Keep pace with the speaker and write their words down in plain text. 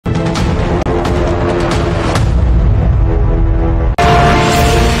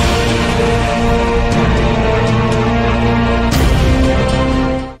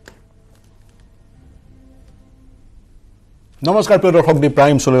নমস্কাৰ প্ৰিয় দৰ্শক দি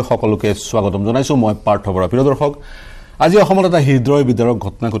প্ৰাইম শোলৈ সকলোকে স্বাগতম জনাইছো মই পাৰ্থ বৰা প্ৰিয় দৰ্শক আজি অসমত এটা হৃদয় বিদাৰক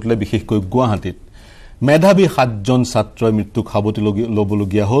ঘটনা ঘটিলে বিশেষকৈ গুৱাহাটীত মেধাবী 7জন ছাত্ৰই মৃত্যুক সাৱটি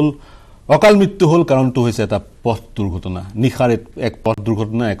লবলগীয়া হল অকাল মৃত্যু হল কাৰণটো হৈছে এটা পথ দুৰ্ঘটনা নিখাৰ এক পথ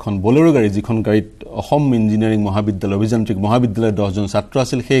দুৰ্ঘটনা এখন বলেৰো গাড়ী যিখন গাড়ীত অসম ইঞ্জিনিয়াৰিং মহাবিদ্যালয় অভিযান্ত্ৰিক মহাবিদ্যালয়ৰ 10জন ছাত্ৰ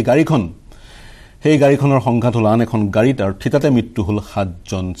আছিল সেই গাড়ীখনৰ সংঘাত হল আন এখন গাড়ীত আৰু ঠিতাতে মৃত্যু হল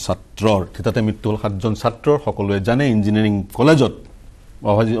 7জন ছাত্ৰৰ সকলোৱে জানে ইঞ্জিনিয়াৰিং কলেজত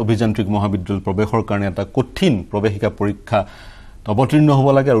অভিযান্ত্ৰিক মহাবিদ্যালয় প্ৰৱেশৰ কাৰণে এটা কঠিন প্ৰৱেশিকা পৰীক্ষা অৱতীৰ্ণ হ'ব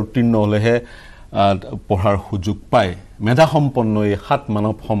লাগে আৰু উত্তীৰ্ণ হলেহে পঢ়াৰ সুযোগ পায় মেধাসম্পন্ন এই 7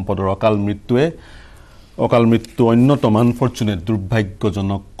 মানৱ সম্পদৰ অকাল মৃত্যু অন্যতম আনফৰ্চুনেট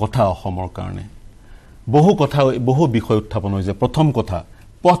দুৰ্ভাগ্যজনক কথা অসমৰ কাৰণে বহু বিষয় উত্থাপন হৈছে প্ৰথম কথা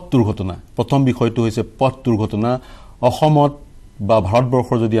পথ দুৰ্ঘটনা প্ৰথম বিষয়টো হৈছে পথ দুৰ্ঘটনা অসমত বা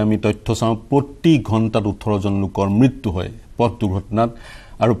ভাৰতবৰ্ষৰ যদি আমি তথ্য চাওঁ প্ৰতি ঘণ্টাত 18 জন লোকৰ মৃত্যু হয় পথ দুৰ্ঘটনাত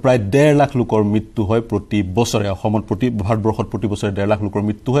আৰু প্ৰায় 1.5 লাখ লোকৰ মৃত্যু হয় প্ৰতি বছৰে অসমত ভাৰতবৰ্ষত প্ৰতি বছৰে 1.5 লাখ লোকৰ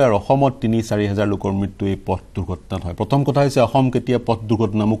মৃত্যু হয় আৰু অসমত 3-4 হাজাৰ লোকৰ মৃত্যু এই পথ দুৰ্ঘটনাত হয় প্ৰথম কথা হৈছে অসম কেতিয়া পথ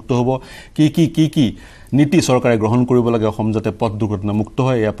দুৰ্ঘটনা মুক্ত হ'ব কি নীতি চৰকাৰে গ্ৰহণ কৰিব লাগে অসম যাতে পথ দুৰ্ঘটনা মুক্ত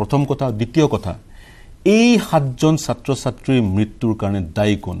হয় এয়া প্ৰথম কথা দ্বিতীয় কথা এই 7জন ছাত্ৰ-ছাত্ৰীৰ মৃত্যুৰ কাৰণে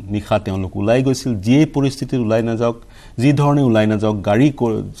দায়ী কোন নিখা তেওঁলোক ওলাই গৈছিল যি পৰিস্থিতিত ওলাই নাযাওক যি ধৰণে ওলাই নাযাওক গাড়ী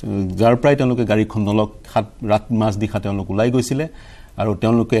যাৰ প্ৰায় তেওঁলোকে গাড়ীখন নলক ৰাত মাছ দিখা তেওঁলোক ওলাই গৈছিলে আৰু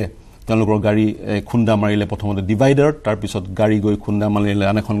তেওঁলোকৰ গাড়ী খুন্দা মাৰিলে প্ৰথমতে ডিভাইডাৰত তাৰ পিছত গাড়ী গৈ খুন্দা মাৰিলে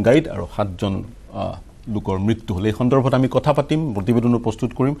আন এখন গাড়ীত আৰু 7জন লোকৰ মৃত্যু হল এই সন্দৰ্ভত আমি কথা পাতিম প্ৰতিবেদন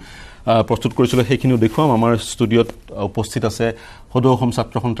প্ৰস্তুত কৰিছিলো সেইখিনিও দেখুৱাম আমাৰ ষ্টুডিঅত উপস্থিত আছে সদৌ অসম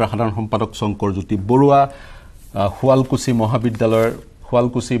ছাত্ৰ সন্থাৰ সাধাৰণ সম্পাদক শংকৰজ্যোতি বৰুৱা শুৱালকুছি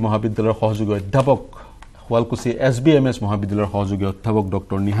মহাবিদ্যালয়ৰ সহযোগী অধ্যাপক শুৱালকুছি SBMS মহাবিদ্যালয়ৰ সহযোগী অধ্যাপক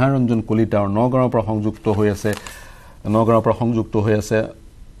ডক্টৰ নিহাৰ ৰঞ্জন কলিতা আৰু নগাঁৱৰ পৰা সংযুক্ত হৈ আছে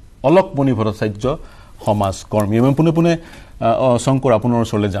অলকমণি ভট্টাচাৰ্য সমাজ কৰ্মী আমি পুনে শংকৰ আপোনাৰ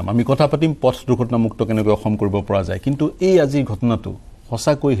ওচৰলৈ যাম আমি কথা পাতিম পথ দুৰ্ঘটনা মুক্ত কেনেকৈ অসম কৰিব পৰা যায় কিন্তু এই আজিৰ ঘটনাটো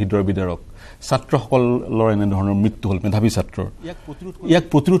সঁচাকৈ হৃদয় বিদাৰক ছাত্ৰসকলৰ এনে ধৰণৰ মৃত্যু হল মেধাবী ছাত্ৰৰ ইয়াক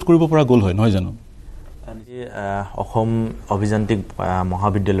প্ৰতিৰোধ কৰিব পৰা গ'ল হয় নহয় জানো অসম অভিযান্ত্ৰিক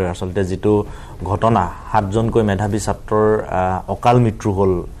মহাবিদ্যালয়ৰ আচলতে যেটো ঘটনা 7জনকৈ মেধাবী ছাত্ৰৰ অকাল মৃত্যু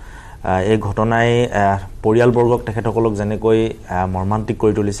হল এই ঘটনাই পৰিয়ালবৰ্গক তেখেতসকলক যেনেকৈ মৰ্মান্তিক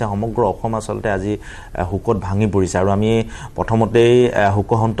কৰি তুলিছে সমগ্ৰ অসম আচলতে আজি হুকত ভাঙি পৰিছে আৰু আমি প্ৰথমতেই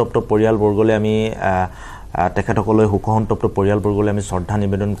হুকসন্তপ্ত পৰিয়ালবৰ্গলৈ আমি তেখেতসকলৰ হুকসন্তপ্ত পৰিয়ালবৰ্গলৈ আমি শ্ৰদ্ধা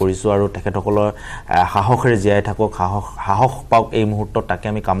নিবেদন কৰিছো আৰু তেখেতসকলৰ সাহসেৰে জীয়াই থাকক সাহস পাওক এই মুহূৰ্তত তাকে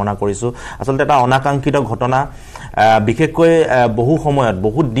আমি কামনা কৰিছো আচলতে এটা অনাকাংক্ষিত ঘটনা বিশেষকৈ বহু সময়ত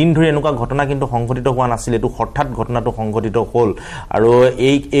বহুত দিন ধৰি এনেকুৱা ঘটনা কিন্তু সংঘটিত হোৱা নাছিল এটো হঠাৎ ঘটনাটো সংঘটিত হ'ল আৰু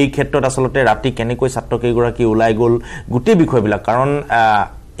এই ক্ষেত্ৰত আচলতে ৰাতি কেনেকৈ ছাত্ৰকেইগৰাকী ওলাই গ'ল গোটেই বিষয়বিলাক কাৰণ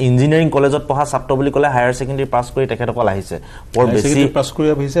ইঞ্জিনিয়াৰিং কলেজত পঢ়া ছাত্ৰ বুলি ক'লে হায়াৰ সেকেন্ডাৰী পাছ কৰি তেখেতসকল আহিছে বৰ বেছি পাছ কৰি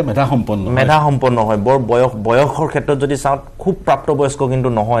আহিছে মেধাসম্পন্ন হয় বৰ বয়সৰ ক্ষেত্ৰত যদি চাওঁ খুব প্ৰাপ্তবয়স্ক কিন্তু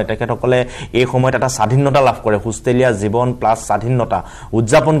নহয় তেখেতসকলে এই সময়ত এটা স্বাধীনতা লাভ কৰে হোষ্টেলিয়া জীৱন প্লাস স্বাধীনতা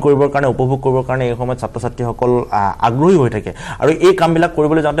উদযাপন কৰিবৰ কাৰণে উপভোগ কৰিবৰ কাৰণে এই সময়ত ছাত্ৰ-ছাত্ৰীসকল আগ্ৰহী হৈ থাকে আৰু এই কামবিলাক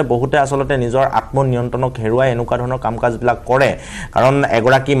কৰিবলৈ যাওঁতে বহুতে আচলতে নিজৰ আত্মনিয়ন্ত্ৰণক হেৰুৱাই এনেকুৱা ধৰণৰ কামকাজবিলাক কৰে কাৰণ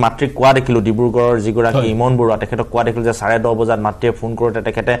এগৰাকী মাতৃক কোৱা দেখিলো ডিব্ৰুগড়ৰ যিগৰাকী ইমন বৰুৱা তেখেতক কোৱা দেখিলো যে 10:30 বজাত মাতৃয়ে ফোন কৰোতে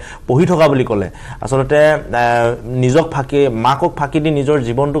তেখেতে পঢ়ি থকা বুলি ক'লে আচলতে নিজক মাকক ফাঁকি দি নিজৰ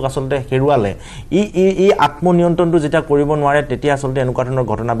জীৱনটোক আচলতে হেৰুৱালে ই আত্মনিয়ন্ত্ৰণটো যেতিয়া কৰিব নোৱাৰে তেতিয়া আচলতে এনেকুৱা ধৰণৰ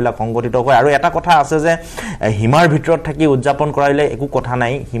ঘটনাবিলাক সংঘটিত হয় আৰু এটা কথা আছে যে হিমাৰ ভিতৰত থাকি উদযাপন কৰাইলে একো কথা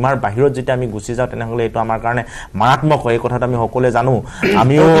নাই হিমাৰ বাহিৰত যেতিয়া আমি গুচি যাওঁ তেনেহলে এইটো আমাৰ কাৰণে মাৰাত্মক হয় এই কথাটো আমি সকলোৱে জানো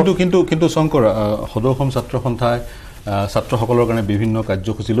আমিও কিন্তু শংকৰ সদৌ অসম ছাত্ৰ সন্থাই ছাত্ৰসকলৰ কাৰণে বিভিন্ন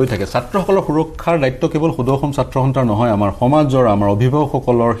কাৰ্যসূচী লৈ থাকে ছাত্ৰসকলৰ সুৰক্ষাৰ দায়িত্ব কেৱল সদৌ অসম ছাত্ৰ সন্থাৰ নহয় আমাৰ সমাজৰ আমাৰ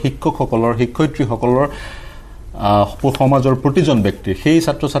অভিভাৱকসকলৰ শিক্ষকসকলৰ শিক্ষয়িত্ৰীসকলৰ সমাজৰ প্ৰতিজন ব্যক্তিৰ সেই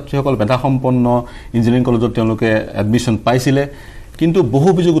ছাত্ৰ-ছাত্ৰীসকল মেধাসম্পন্ন ইঞ্জিনিয়াৰিং কলেজত তেওঁলোকে এডমিশ্যন পাইছিলে কিন্তু বহু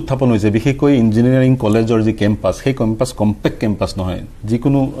অভিযোগ উত্থাপন হৈছে বিশেষকৈ ইঞ্জিনিয়াৰিং কলেজৰ যি কেম্পাছ সেই কেম্পাছ কম্পেক্ট কেম্পাছ নহয়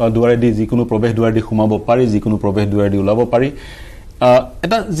যিকোনো দুৱাৰেদি যিকোনো প্ৰৱেশ দুৱাৰেদি সোমাব পাৰি যিকোনো প্ৰৱেশ দুৱাৰেদি ওলাব পাৰি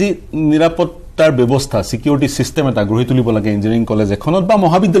এটা যি নিৰাপত্তাৰ ব্যৱস্থা সিকিউৰিটি সিস্টেম এটা গঢ়ি তুলিব লাগে ইঞ্জিনিয়াৰিং কলেজ এখনত বা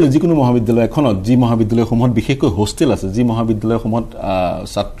মহাবিদ্যালয় যিকোনো মহাবিদ্যালয় এখনত যি মহাবিদ্যালয়সমূহত বিশেষকৈ হোষ্টেল আছে যি মহাবিদ্যালয়সমূহত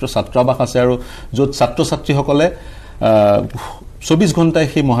ছাত্ৰাবাস আছে আৰু য'ত ছাত্ৰ-ছাত্ৰীসকলে 24 ঘণ্টাই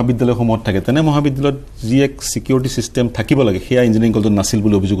সেই মহাবিদ্যালয়সমূহত থাকে তেনে মহাবিদ্যালয়ত যি এক সিকিউৰিটি সিস্টেম থাকিব লাগে সেয়া ইঞ্জিনিয়াৰিং কলেজত নাছিল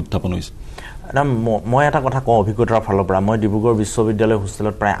বুলি অভিযোগ উত্থাপন হৈছে মই এটা কথা কওঁ অভিজ্ঞতাৰ ফালৰ পৰা মই ডিব্ৰুগড় বিশ্ববিদ্যালয়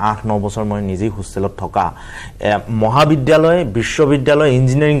হোষ্টেলত প্ৰায় 8-9 বছৰ মই নিজেই হোষ্টেলত থকা মহাবিদ্যালয় বিশ্ববিদ্যালয়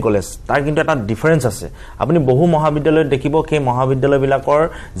ইঞ্জিনিয়াৰিং কলেজ তাৰ কিন্তু এটা ডিফাৰেন্স আছে আপুনি বহু মহাবিদ্যালয়ত দেখিব সেই মহাবিদ্যালয়বিলাকৰ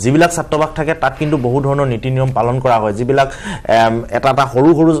যিবিলাক ছাত্ৰবাস থাকে তাত কিন্তু বহু ধৰণৰ নীতি নিয়ম পালন কৰা হয় যিবিলাক এটা সৰু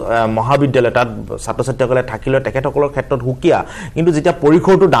সৰু মহাবিদ্যালয় তাত ছাত্ৰ ছাত্ৰীসকলে থাকিলে তেখেতসকলৰ ক্ষেত্ৰত হুকিয়া কিন্তু যেতিয়া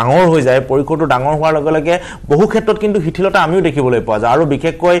পৰিসৰটো ডাঙৰ হৈ যায় পৰিসৰটো ডাঙৰ হোৱাৰ লগে লগে বহু ক্ষেত্ৰত কিন্তু শিথিলতা আমিও দেখিবলৈ পোৱা যায় আৰু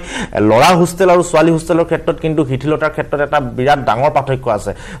বিশেষকৈ লৰা হোষ্টেল আৰু ছোৱালী হোষ্টেলৰ ক্ষেত্ৰত কিন্তু শিথিলতাৰ ক্ষেত্ৰত এটা বিৰাট ডাঙৰ পাৰ্থক্য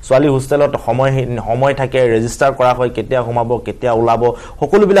আছে ছোৱালী হোষ্টেলত সময় থাকে ৰেজিষ্টাৰ কৰা হয় কেতিয়া সোমাব কেতিয়া ওলাব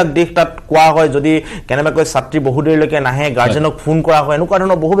সকলোবিলাক দিশ তাত কোৱা হয় যদি কেনেবাকৈ ছাত্ৰী বহু দেৰিলৈকে নাহে গাৰ্জেনক ফোন কৰা হয় এনেকুৱা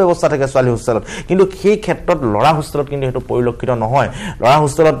ধৰণৰ বহু ব্যৱস্থা থাকে ছোৱালী হোষ্টেলত কিন্তু সেই ক্ষেত্ৰত লৰা হোষ্টেলত কিন্তু সেইটো পৰিলক্ষিত নহয় লৰা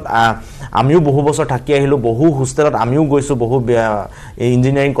হোষ্টেলত আমিও বহু বছৰ থাকি আহিলো বহু হোষ্টেলত আমিও গৈছো বহু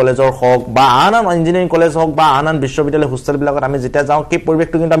ইঞ্জিনিয়াৰিং কলেজৰ হওক বা আন ইঞ্জিনিয়াৰিং কলেজ হওক বা আন বিশ্ববিদ্যালয় হোষ্টেলবিলাকত আমি যেতিয়া যাওঁ সেই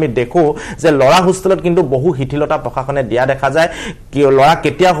পৰিৱেশটো কিন্তু আমি দেখো যে লৰা হোষ্টেলত কিন্তু বহু শিথিলতা প্ৰশাসনে দিয়া দেখা যায় কি লৰা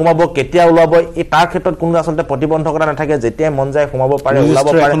কেতিয়া সোমাব কেতিয়া ওলাব এই তাৰ ক্ষেত্ৰত কোনো আসলতে প্ৰতিবন্ধকতা নাথাকে যেতিয়া মন যায় সোমাব পাৰে ওলাব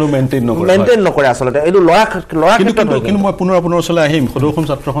পাৰে মেইনটেইন নকৰে আসলতে এইটো লৰা ক্ষেত্ৰত কিন্তু মই পুনৰ ওচৰলৈ আহিম সদৌ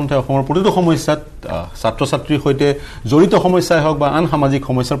ছাত্ৰ সন্থাই অসমৰ প্ৰতিটো সমস্যাত ছাত্ৰ ছাত্ৰীৰ সৈতে জড়িত সমস্যাই হওক বা আন সামাজিক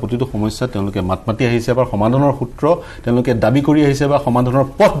সমস্যাৰ প্ৰতিটো সমস্যা তেওঁলোকে মাত মাতি আহিছে বা সমাধানৰ সূত্ৰ তেওঁলোকে দাবী কৰি আহিছে বা সমাধানৰ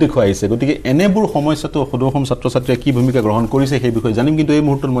পথ দেখুৱাই আহিছে গতিকে এনেবোৰ সমস্যাটো সদৌ অসম ছাত্ৰ ছাত্ৰীয়ে কি ভূমিকা গ্ৰহণ কৰিছে সেই বিষয়ে জানিম কিন্তু এই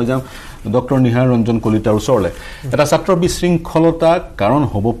মুহূৰ্তত মই যাম ডক্টৰ নিহাৰ ৰঞ্জন কলিতাৰ ওচৰলৈ এটা ছাত্ৰ বিশৃংখলতা কাৰণ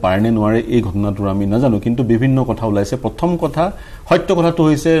হ'ব পাৰে নে নোৱাৰে এই ঘটনাটোৰ আমি নাজানো কিন্তু বিভিন্ন কথা ওলাইছে প্ৰথম কথা সত্য কথাটো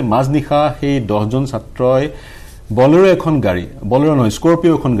হৈছে মাজনিশা সেই 10জন ছাত্ৰই বলেৰো এখন গাড়ী বলেৰো নহয়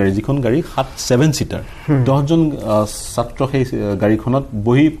স্কৰপিঅ এখন গাড়ী যিখন গাড়ী 7 সিটাৰ 10জন ছাত্ৰ সেই গাড়ীখনত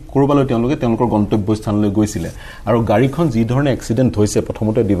বহি কৰবালৈ তেওঁলোকৰ গন্তব্যস্থানলৈ গৈছিলে আৰু গাড়ীখন যি ধৰণে এক্সিডেন্ট হৈছে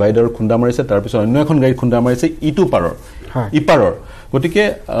প্ৰথমতে ডিভাইডাৰ খুন্দা মাৰিছে তাৰ পিছত অন্য এখন গাড়ী খুন্দা মাৰিছে ইটো পাৰৰ ইপাৰৰ গতিকে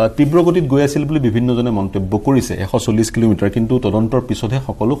তীব্ৰ গতিত গৈ আছিল বুলি বিভিন্নজনে মন্তব্য কৰিছে 140 কিলোমিটাৰ কিন্তু তদন্তৰ পিছতহে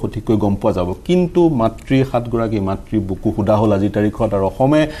সকলো সঠিককৈ গম পোৱা যাব কিন্তু মাতৃ 7 গৰাকী মাতৃ বুকু খুদা হ'ল আজি তাৰিখত আৰু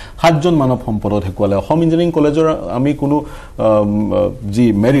অসমে 7জন মানৱ সম্পদত হেকুৱালে অসম ইঞ্জিনিয়াৰিং কলেজৰ আমি কোনো যি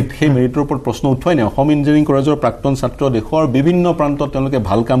মেৰিট সেই মেৰিটৰ ওপৰত প্ৰশ্ন উঠুৱাই নাই অসম ইঞ্জিনিয়াৰিং কলেজৰ প্ৰাক্তন ছাত্ৰ দেশৰ বিভিন্ন প্ৰান্তত তেওঁলোকে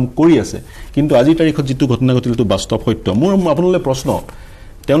ভাল কাম কৰি আছে কিন্তু আজি তাৰিখত যিটো ঘটনা ঘটিলটো বাস্তৱ সত্য মোৰ আপোনালৈ প্ৰশ্ন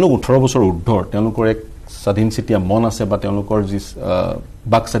তেওঁলোক 18 বছৰ ঊৰ্ধৰ তেওঁলোকৰ এক স্বাধীন চিতিয়া মন আছে বা তেওঁলোকৰ যি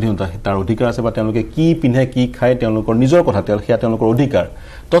বাক স্বাধীনতা তাৰ অধিকাৰ আছে বা তেওঁলোকে কি পিন্ধে কি খায় তেওঁলোকৰ নিজৰ কথা সেয়া তেওঁলোকৰ অধিকাৰ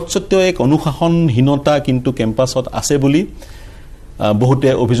তৎসত্ত্বেও এক অনুশাসনহীনতা কিন্তু কেম্পাছত আছে বুলি বহুতে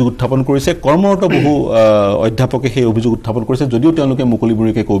অভিযোগ উত্থাপন কৰিছে কৰ্মৰত বহু অধ্যাপকে সেই অভিযোগ উত্থাপন কৰিছে যদিও তেওঁলোকে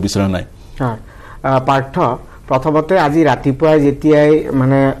মুকলিমুৰীয়াকৈ ক'ব বিচৰা নাই পাৰ্থ প্ৰথমতে আজি ৰাতিপুৱাই যেতিয়াই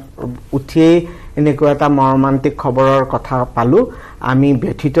মানে উঠিয়েই এনেকুৱা এটা মৰ্মান্তিক খবৰৰ কথা পালো আমি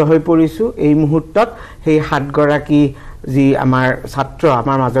ব্যথিত হৈ পৰিছো এই মুহূৰ্তত সেই 7 গৰাকী যি আমাৰ ছাত্ৰ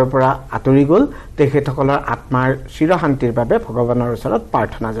আমাৰ মাজৰ পৰা আঁতৰি গ'ল তেখেতসকলৰ আত্মাৰ চিৰশান্তিৰ বাবে ভগৱানৰ ওচৰত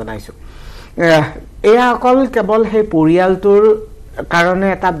প্ৰাৰ্থনা জনাইছো এয়া অকল কেৱল সেই পৰিয়ালটোৰ কাৰণে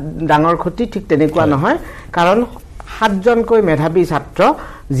এটা ডাঙৰ ক্ষতি ঠিক তেনেকুৱা নহয় কাৰণ 7জনকৈ মেধাৱী ছাত্ৰ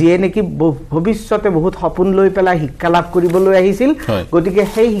যিয়ে নেকি ভৱিষ্যতে বহুত সপোন লৈ পেলাই শিক্ষা লাভ কৰিবলৈ আহিছিল গতিকে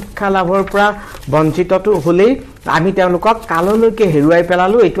সেই শিক্ষা লাভৰ পৰা বঞ্চিতটো হ'লেই আমি তেওঁলোকক কাললৈকে হেৰুৱাই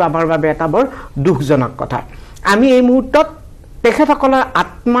পেলালো এইটো আমাৰ বাবে এটা বৰ দুখজনক কথা আমি এই মুহূৰ্তত তেখেতসকলৰ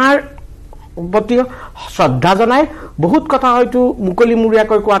আত্মাৰ প্ৰতি শ্ৰদ্ধা জনাই বহুত কথা হয়তো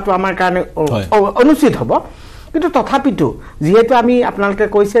মুকলিমুৰীয়াকৈ কোৱাটো আমাৰ কাৰণে অনুচিত হ'ব কিন্তু তথাপিতো যেহেতু আমি আপোনালোকে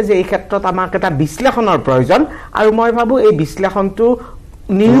কৈছে যে এই ক্ষেত্ৰত আমাক এটা বিশ্লেষণৰ প্ৰয়োজন আৰু মই ভাবো এই বিশ্লেষণটো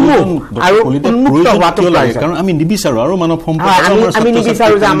নিৰ্মূল আৰু উন্মুক্ত হোৱাটো কাৰণ আমি নিবিচাৰো আৰু মানৱ সম্পদ আমি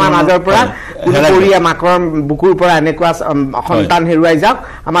নিবিচাৰো যে আমাৰ মাজৰ পৰা পৰিয়া মাকৰ বুকুৰ পৰা এনেকুৱা সন্তান হেৰুৱাই যাওক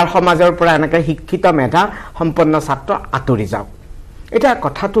আমাৰ সমাজৰ পৰা এনেকৈ শিক্ষিত মেধা সম্পন্ন ছাত্ৰ আঁতৰি যাওক এটা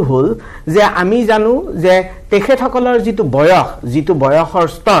কথাটো হ'ল যে আমি জানো যে তেখেতসকলৰ যিটো বয়সৰ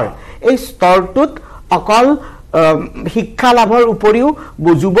স্তৰ এই স্তৰটোত অকল শিক্ষা লাভৰ উপৰিও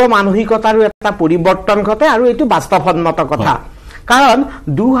যুৱ মানসিকতাৰো এটা পৰিৱৰ্তন ঘটে আৰু এইটো বাস্তৱসন্মত কথা কাৰণ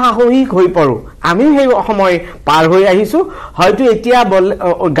দুঃসাহসিক হৈ পৰো আমি সেই সময় পাৰ হৈ আহিছো হয়তো এতিয়া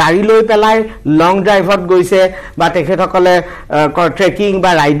গাড়ী লৈ পেলাই লং ড্ৰাইভত গৈছে বা তেখেতসকলে ট্ৰেকিং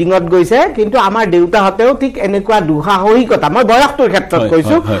বা ৰাইডিঙত গৈছে কিন্তু আমাৰ দেউতাহঁতেও ঠিক এনেকুৱা দুঃসাহসিকতা মই বয়সটোৰ ক্ষেত্ৰত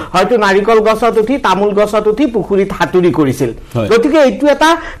কৈছো হয়তো নাৰিকল গছত উঠি তামোল গছত উঠি পুখুৰীত সাঁতুৰি কৰিছিল গতিকে এইটো এটা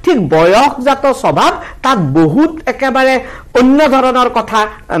ঠিক বয়সজাত স্বভাৱ তাত বহুত একেবাৰে অন্য ধৰণৰ কথা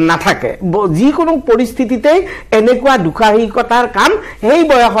নাথাকে যিকোনো পৰিস্থিতিতেই এনেকুৱা দুঃসাহসিকতাৰ কাম সেই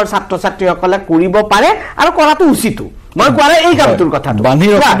বয়সৰ ছাত্ৰ ছাত্ৰীসকলে কৰিব পাৰে আৰু কৰাটো উচিতো মই কোৱা এই কামটোৰ কথা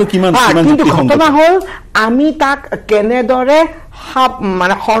কিন্তু ঘটনা হ'ল আমি তাক কেনেদৰে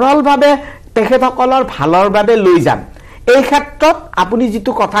মানে সৰলভাৱে তেখেতসকলৰ ভালৰ বাবে লৈ যাম এই ক্ষেত্ৰত আপুনি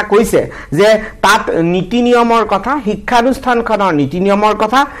যেটো কথা কৈছে যে তাত নীতি নিয়মৰ কথা শিক্ষানুষ্ঠানখনৰ নীতি নিয়মৰ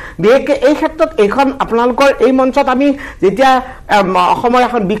কথা বিশেষকৈ এই ক্ষেত্ৰত এইখন আপোনালোকৰ এই মঞ্চত আমি যেতিয়া অসমৰ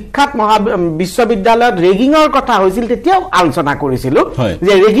এখন বিখ্যাত বিশ্ববিদ্যালয়ত ৰেগিঙৰ কথা হৈছিল তেতিয়াও আলোচনা কৰিছিলোঁ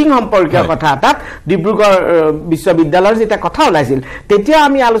যে ৰেগিং সম্পৰ্কীয় কথা এটাত ডিব্ৰুগড় বিশ্ববিদ্যালয়ৰ যেতিয়া কথা ওলাইছিল তেতিয়া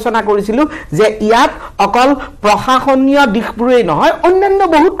আমি আলোচনা কৰিছিলোঁ যে ইয়াত অকল প্ৰশাসনীয় দিশবোৰেই নহয় অন্যান্য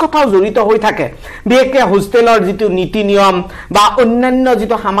বহুত কথাও জড়িত হৈ থাকে বিশেষকৈ হোষ্টেলৰ যিটো নীতি নিয়ম বা অন্যান্য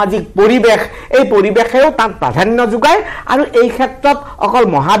যেটো সামাজিক পৰিবেশ এই পৰিবেশেও তাত প্ৰাধান্য যোগায় আৰু এই ক্ষেত্ৰত অকল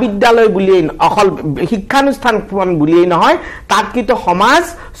মহাবিদ্যালয় বুলিয়েই অকল শিক্ষানুষ্ঠান বুলিয়েই নহয় তাত কিন্তু সমাজ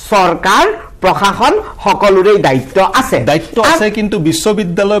চৰকাৰ প্ৰশাসন সকলোৰে দায়িত্ব আছে কিন্তু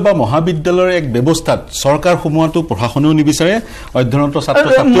বিশ্ববিদ্যালয় বা মহাবিদ্যালয়ৰ এক ব্যৱস্থাত চৰকাৰ সমূহতো প্ৰশাসনেও নিবিচাৰে অধ্যয়নৰত ছাত্ৰ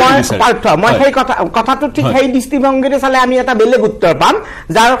ছাত্ৰীও নিবিচাৰে মই সেই কথাটো ঠিক সেই দৃষ্টিভংগীৰে চালে আমি এটা বেলেগ উত্তৰ পাম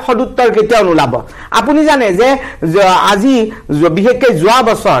যাৰ সদুত্তৰ কেতিয়াও নোলাব আপুনি জানে যে আজি বিশেষকৈ যোৱা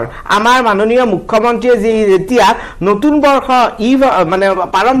বছৰ আমাৰ মাননীয় মুখ্যমন্ত্ৰীয়ে যেতিয়া নতুন বৰ্ষ মানে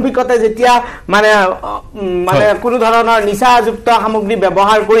প্ৰাৰম্ভিকতে যেতিয়া মানে কোনো ধৰণৰ নিচাযুক্ত সামগ্ৰী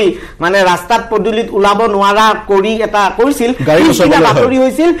ব্যৱহাৰ কৰি মানে ৰাস্তাত পদূলিত ওলাব নোৱাৰা কৰি এটা কৰিছিল বাতৰি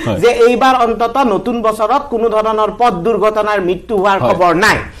হৈছিল যে এইবাৰ অন্তত নতুন বছৰত কোনো ধৰণৰ পথ দুৰ্ঘটনাৰ মৃত্যু হোৱাৰ খবৰ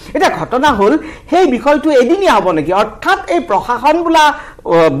নাই এটা ঘটনা হল সেই বিষয়টো এদিনীয়া হ'ব নেকি অৰ্থাৎ এই প্ৰশাসন বোলা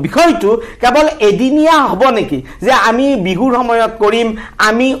বিষয়টো কেৱল এদিনীয়া হ'ব নেকি যে আমি বিহুৰ সময়ত কৰিম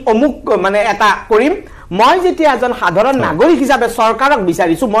আমি অমুক মানে এটা কৰিম মই যেতিয়া এজন সাধাৰণ নাগৰিক হিচাপে চৰকাৰক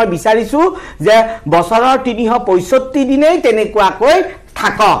মই বিচাৰিছো যে বছৰৰ 365 দিনেই তেনেকুৱাকৈ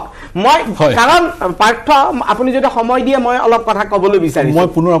থাকক মই কাৰণ পাৰ্থ আপুনি যদি সময় দিয়ে মই অলপ কথা ক'বলৈ বিচাৰিছো মই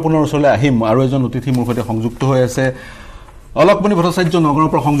পুনৰ আপোনাৰ ওচৰলৈ আহিম আৰু এজন অতিথি মোৰ সৈতে সংযুক্ত হৈ আছে অলপমণি ভট্টাচাৰ্য নগৰৰ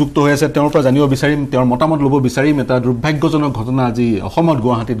পৰা সংযুক্ত হৈ আছে তেওঁৰ পৰা জানিব বিচাৰিম তেওঁৰ মতামত ল'ব বিচাৰিম এটা দুৰ্ভাগ্যজনক ঘটনা আজি অসমত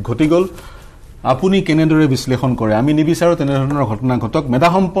গুৱাহাটীত ঘটি গ'ল আপুনি কেনেদৰে বিশ্লেষণ কৰে আমি নিবিচাৰো তেনেধৰণৰ ঘটনা ঘটক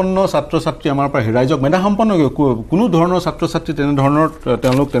মেধাসম্পন্ন ছাত্ৰ ছাত্ৰী আমাৰ পৰা হেৰাই যাওক মেধাসম্পন্ন কোনো ধৰণৰ ছাত্ৰ ছাত্ৰী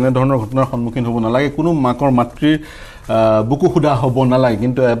তেনেধৰণৰ ঘটনাৰ সন্মুখীন হ'ব নালাগে কোনো মাকৰ মাতৃৰ বুকু খুদা হ'ব নালাগে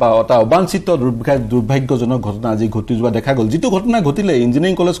কিন্তু এটা অবাঞ্ছিত দুৰ্ভাগ্যজনক ঘটনা আজি ঘটি যোৱা দেখা গ'ল যিটো ঘটনা ঘটিলে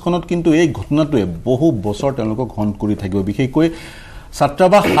ইঞ্জিনিয়াৰিং কলেজখনত কিন্তু এই ঘটনাটোৱে বহু বছৰ তেওঁলোকক হন্ট কৰি থাকিব বিশেষকৈ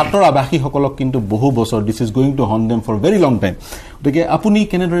ছাত্ৰাবাস 7ৰ আৱাসীসকলক কিন্তু বহু বছৰ this is going to হন্ট them for very long time গতিকে আপুনি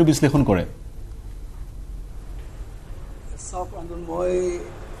কেনেদৰে বিশ্লেষণ কৰে মই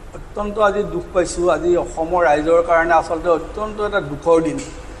অত্যন্ত আজি দুখ পাইছোঁ আজি অসমৰ ৰাইজৰ কাৰণে আচলতে অত্যন্ত এটা দুখৰ দিন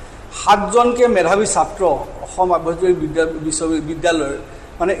 7জনকে মেধাৱী ছাত্ৰ অসম আভ্যন্তৰীণ বিশ্ববিদ্যালয়ৰ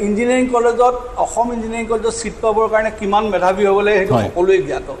মানে ইঞ্জিনিয়াৰিং কলেজত অসম ইঞ্জিনিয়াৰিং কলেজত চিট পাবৰ কাৰণে কিমান মেধাৱী হ'ব লাগে সেইটো সকলোৱে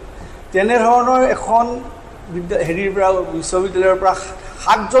জ্ঞাত তেনেধৰণৰ এখন হেৰিৰ পৰা বিশ্ববিদ্যালয়ৰ পৰা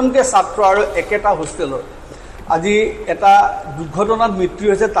 7জনকে ছাত্ৰ আৰু একেটা হোষ্টেলৰ আজি এটা দুৰ্ঘটনাত মৃত্যু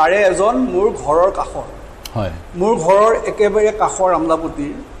হৈছে তাৰে এজন মোৰ ঘৰৰ কাষৰ মোৰ ঘৰৰ একেবাৰে কাষৰ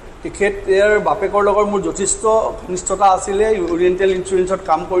আমলাপতিৰ তেখেতৰ বাপেকৰ লগত মোৰ যথেষ্ট ঘনিষ্ঠতা আছিলে ওৰিয়েণ্টেল ইঞ্চুৰেঞ্চত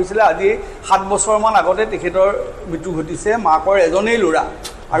কাম কৰিছিলে আজি 7 বছৰমান আগতে তেখেতৰ মৃত্যু ঘটিছে মাকৰ এজনেই ল'ৰা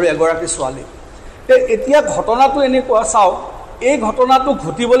আৰু এগৰাকী ছোৱালী এতিয়া ঘটনাটো এনেকুৱা চাওক এই ঘটনাটো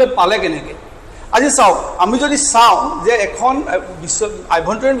ঘটিবলৈ পালে কেনেকৈ আজি চাওক আমি যদি চাওঁ যে এখন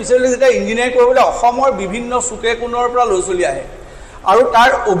আভ্যন্তৰীণ বিশ্ববিদ্যালয় যেতিয়া ইঞ্জিনিয়াৰিং কৰিবলৈ অসমৰ বিভিন্ন চুকে কোণৰ পৰা ল'ৰা ছোৱালী আহে আৰু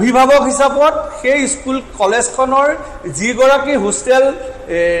তাৰ অভিভাৱক হিচাপত সেই স্কুল কলেজখনৰ যিগৰাকী হোষ্টেল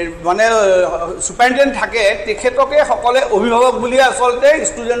মানে সুপাৰিনটেণ্ডেণ্ট থাকে তেখেতকে সকলে অভিভাৱক বুলি আচলতে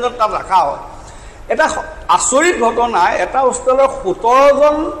ষ্টুডেণ্টক তাত ৰখা হয় এটা আচৰিত ঘটনা এটা হোষ্টেলৰ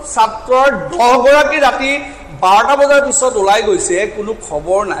 17জন ছাত্ৰৰ 10গৰাকী ৰাতি 12টা বজাৰ পিছত ওলাই গৈছে কোনো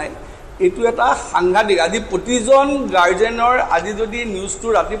খবৰ নাই এইটো এটা সাংঘাতিক আজি প্ৰতিজন গাৰ্জেনৰ আজি যদি নিউজটো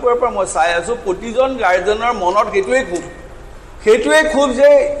ৰাতিপুৱাৰ পৰা মই চাই আছোঁ প্ৰতিজন গাৰ্জেনৰ মনত সেইটোৱে খুব যে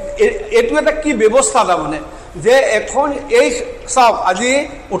এইটো এটা কি ব্যৱস্থা তাৰমানে যে এখন এই চাওক আজি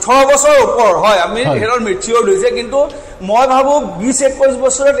 18 বছৰ ওপৰ হয় আমি হেৰৰ মেচিউৰ হৈছে কিন্তু মই ভাবোঁ 20-21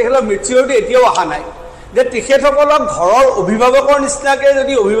 বছৰত হেৰৰ মেচিউৰিটি এতিয়াও অহা নাই যে তেখেতসকলক ঘৰৰ অভিভাৱকৰ নিচিনাকৈ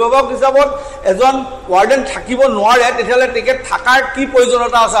যদি অভিভাৱক হিচাপত এজন ৱাৰ্ডেন থাকিব নোৱাৰে তেতিয়াহ'লে তেখেত থকাৰ কি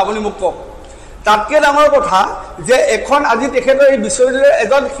প্ৰয়োজনীয়তা আছে আপুনি মোক কওক তাতকৈ ডাঙৰ কথা যে এখন আজি তেখেতৰ এই বিশ্ববিদ্যালয়ৰ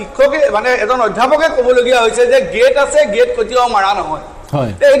এজন শিক্ষকে মানে এজন অধ্যাপকে ক'বলগীয়া হৈছে যে গেট আছে গেট কেতিয়াও মাৰা নহয়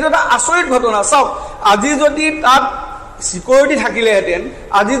এইটো এটা আচৰিত ঘটনা চাওক আজি যদি তাত সিকিউৰিটি থাকিলেহেঁতেন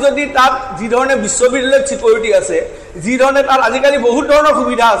আজি যদি তাত যি ধৰণে বিশ্ববিদ্যালয়ত সিকিউৰিটি আছে যি ধৰণে তাত আজিকালি বহুত ধৰণৰ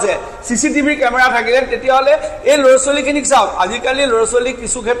সুবিধা আছে চিচিটিভি কেমেৰা থাকিলে তেতিয়াহ'লে এই ল'ৰা ছোৱালীখিনিক চাওক আজিকালি ল'ৰা ছোৱালী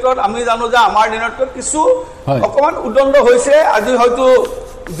কিছু ক্ষেত্ৰত আমি জানো যে আমাৰ দিনতকৈ কিছু অকণমান উদণ্ড হৈছে আজি হয়তো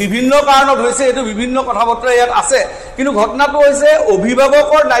বিভিন্ন কাৰণত হৈছে এইটো বিভিন্ন কথা বতৰা ইয়াত আছে কিন্তু ঘটনাটো হৈছে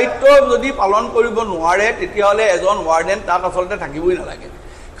অভিভাৱকৰ দায়িত্ব যদি পালন কৰিব নোৱাৰে তেতিয়াহ'লে এজন ৱাৰ্ডেন তাত আচলতে থাকিবই নালাগে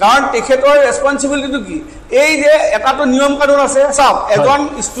কাৰণ তেখেতৰ ৰেছপন্সিবিলিটিটো কি এই যে এটাটো নিয়ম কানুন আছে চাওক এজন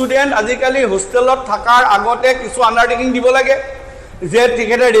ষ্টুডেণ্ট আজিকালি হোষ্টেলত থকাৰ আগতে কিছু আণ্ডাৰটেকিং দিব লাগে যে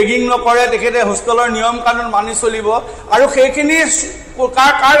তেখেতে ৰেগিং নকৰে তেখেতে হোষ্টেলৰ নিয়ম কানুন মানি চলিব আৰু সেইখিনি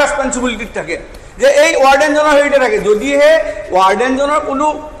কাৰ ৰেছপন্সিবিলিটিত থাকে যে এই ৱাৰ্ডেনজনৰ হেৰিতে থাকে যদিহে ৱাৰ্ডেনজনৰ কোনো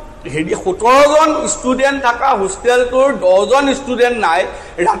 17জন ষ্টুডেণ্ট থকা হোষ্টেলটোৰ 10জন ষ্টুডেণ্ট নাই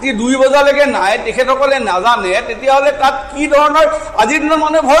ৰাতি 2 বজালৈকে নাই তেখেতসকলে নাজানে তেতিয়াহ'লে তাত কি ধৰণৰ আজিৰ দিনত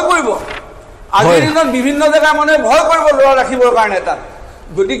মানুহে ভয় কৰিব আজিৰ দিনত বিভিন্ন জেগা মানুহে ভয় কৰিব ল'ৰা ৰাখিবৰ কাৰণে তাত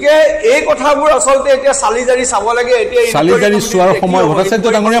গতিকে এই কথাবোৰ আচলতে এতিয়া চালিজাৰি চাব লাগে এতিয়া চালিজাৰি চোৱাৰ সময়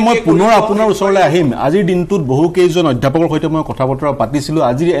ভট্টাচাৰ্য ডাঙৰীয়া মই পুনৰ আপোনাৰ ওচৰলৈ আহিম আজিৰ দিনটোত বহু কেইজন অধ্যাপকৰ সৈতে মই কথা বতৰা পাতিছিলোঁ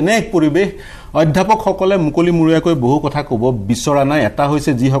আজিৰ এনে এক পৰিৱেশ অধ্যাপকসকলে মুকলি মুৰীয়াকৈ বহু কথা ক'ব বিচৰা নাই এটা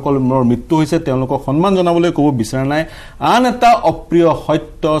হৈছে যিসকলৰ মৃত্যু হৈছে তেওঁলোকক সন্মান জনাবলৈ ক'ব বিচৰা নাই আন এটা অপ্ৰিয়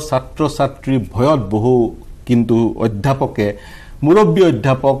সত্য ছাত্ৰ ছাত্ৰীৰ ভয়ত বহু কিন্তু অধ্যাপকে মুৰব্বী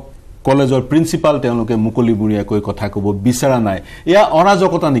অধ্যাপক কলেজৰ প্ৰিন্সিপাল তেওঁলোকে মুকলি মুৰীয়াকৈ কথা ক'ব বিচৰা নাই এয়া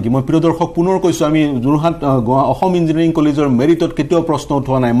অৰাজকতা নেকি মই প্ৰিয় দৰ্শক পুনৰ কৈছোঁ আমি যোৰহাট অসম ইঞ্জিনিয়াৰিং কলেজৰ মেৰিটত কেতিয়াও প্ৰশ্ন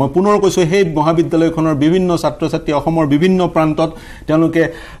উঠোৱা নাই মই পুনৰ কৈছোঁ সেই মহাবিদ্যালয়খনৰ বিভিন্ন ছাত্ৰ ছাত্ৰী অসমৰ বিভিন্ন প্ৰান্তত তেওঁলোকে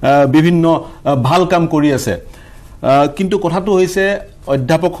বিভিন্ন ভাল কাম কৰি আছে কিন্তু কথাটো হৈছে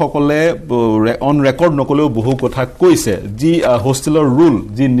অধ্যাপকসকলে অন ৰেকৰ্ড নকলেও বহু কথা কৈছে যি হোষ্টেলৰ ৰুল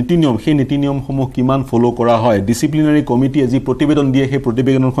যি নীতি নিয়ম সেই নীতি নিয়মসমূহ কিমান ফলো কৰা হয় ডিসিপ্লিনাৰী কমিটিয়ে যি প্ৰতিবেদন দিয়ে সেই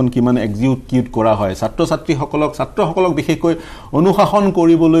প্ৰতিবেদনখন কিমান এক্সিকিউট কৰা হয় ছাত্ৰসকলক বিশেষকৈ অনুশাসন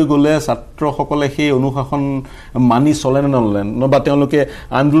কৰিবলৈ গ'লে ছাত্ৰসকলে সেই অনুশাসন মানি চলে নে নলয় বা তেওঁলোকে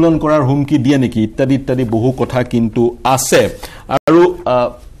আন্দোলন কৰাৰ হুমকি দিয়ে নেকি ইত্যাদি ইত্যাদি বহু কথা কিন্তু আছে আৰু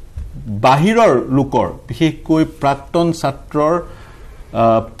বাহিৰৰ লোকৰ বিশেষকৈ প্ৰাক্তন ছাত্ৰৰ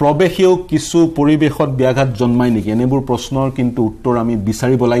প্ৰৱেশেও কিছু পৰিৱেশত ব্যাঘাত জন্মায় নেকি এনেবোৰ প্ৰশ্নৰ কিন্তু উত্তৰ আমি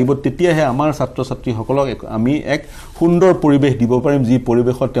বিচাৰিব লাগিব তেতিয়াহে আমাৰ ছাত্ৰ ছাত্ৰীসকলক আমি এক সুন্দৰ পৰিৱেশ দিব পাৰিম যি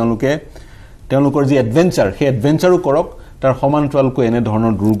পৰিৱেশত তেওঁলোকৰ যি এডভেঞ্চাৰ সেই এডভেঞ্চাৰো কৰক তাৰ সমান্তৰালকৈ এনে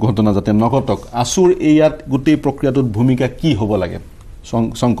ধৰণৰ দুৰ্ঘটনা যাতে নঘটক আছুৰ ইয়াত গোটেই প্ৰক্ৰিয়াটোত ভূমিকা কি হ'ব লাগে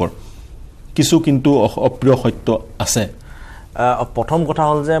শংকৰ কিছু কিন্তু অপ্ৰিয় সত্য আছে প্ৰথম কথা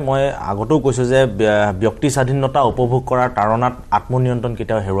হ'ল যে মই আগতেও কৈছোঁ যে ব্যক্তি স্বাধীনতা উপভোগ কৰাৰ তাৰণাত আত্মনিয়ন্ত্ৰণ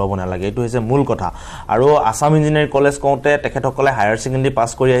কেতিয়াও হেৰুৱাব নালাগে এইটো হৈছে মূল কথা আৰু আসাম ইঞ্জিনিয়াৰিং কলেজ কওঁতে তেখেতসকলে হায়াৰ ছেকেণ্ডেৰী পাছ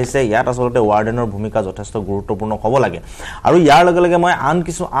কৰি আহিছে ইয়াত আচলতে ৱাৰ্ডেনৰ ভূমিকা যথেষ্ট গুৰুত্বপূৰ্ণ হ'ব লাগে আৰু ইয়াৰ লগে লগে মই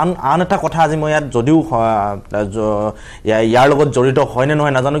আন এটা কথা আজি মই ইয়াত যদিও ইয়াৰ লগত জড়িত হয় নে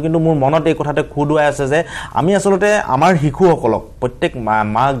নহয় নাজানো কিন্তু মোৰ মনত এই কথাতে খুদুৱাই আছে যে আমি আচলতে আমাৰ শিশুসকলক প্ৰত্যেক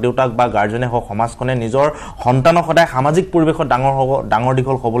মাক দেউতাক বা গাৰ্জেনে হওক সমাজখনে নিজৰ সন্তানক সদায় সামাজিক পৰিৱেশত ডাঙৰ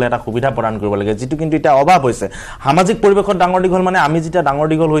দীঘল হ'বলৈ এটা সুবিধা প্ৰদান কৰিব লাগে যেটো কিন্তু এটা অভাৱ হৈছে সামাজিক পৰিৱেশত ডাঙৰ দীঘল মানে আমি যেতিয়া ডাঙৰ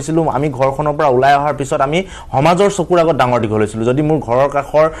দীঘল হৈছিলোঁ আমি ঘৰখনৰ পৰা ওলাই অহাৰ পিছত আমি সমাজৰ চকুৰ আগত ডাঙৰ দীঘল হৈছিলোঁ যদি মোৰ ঘৰৰ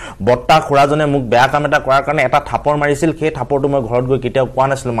কাষৰ বৰ্তা খুৰাজনে মোক বেয়া কাম এটা কৰাৰ কাৰণে এটা থাপৰ মাৰিছিল সেই থাপৰটো মই ঘৰত গৈ কেতিয়াও কোৱা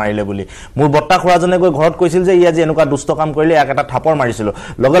নাছিলোঁ মাৰিলে বুলি মোৰ বৰ্তা খুৰাজনে গৈ ঘৰত কৈছিল যে ইয়া যে এনেকুৱা দুষ্ট কাম কৰিলে ইয়াক এটা থাপৰ মাৰিছিলোঁ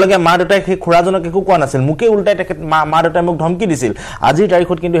লগে লগে মা দেউতাই সেই খুৰাজনক একো কোৱা নাছিল মোকে উল্টাই তেখেত মা দেউতাই মোক ধমকি দিছিল আজিৰ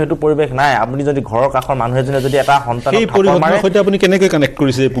তাৰিখত কিন্তু সেইটো পৰিৱেশ নাই আপুনি যদি ঘৰৰ কাষৰ মানুহ এজনে যদি এটা সন্তানক আপুনি কেনেকৈ কানেক্ট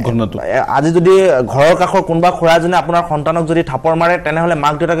কৰিছে এই ঘটনাটো আজি যদি ঘৰৰ কাষৰ কোনোবা খুৰাজনে আপোনাৰ সন্তানক যদি থাপৰ মাৰে তেনেহ'লে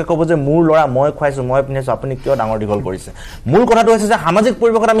মাক দেউতাকে ক'ব যে মোৰ ল'ৰা মই খুৱাইছোঁ মই পিন্ধাইছোঁ আপুনি কিয় ডাঙৰ দীঘল কৰিছে মূল কথাটো হৈছে যে সামাজিক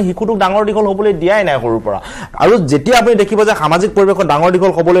পৰিৱেশত আমি শিশুটোক ডাঙৰ দীঘল হ'বলৈ দিয়াই নাই সৰুৰ পৰা আৰু যেতিয়া আপুনি দেখিব যে সামাজিক পৰিৱেশত ডাঙৰ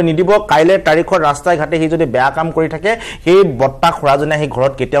দীঘল হ'বলৈ নিদিব কাইলৈ তাৰিখত ৰাস্তাই ঘাটে সি যদি বেয়া কাম কৰি থাকে সেই বৰ্তা খুৰাজনে সেই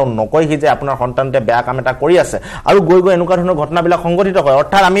ঘৰত কেতিয়াও নকয় সি যে আপোনাৰ সন্তানটোৱে বেয়া কাম এটা কৰি আছে আৰু গৈ এনেকুৱা ধৰণৰ ঘটনাবিলাক সংঘটিত হয়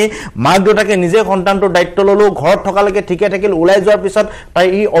অৰ্থাৎ আমি মাক দেউতাকে নিজে সন্তানটোৰ দায়িত্ব ল'লো ঘৰত থকালৈকে ঠিকে থাকিল ওলাই যোৱাৰ পিছত তাই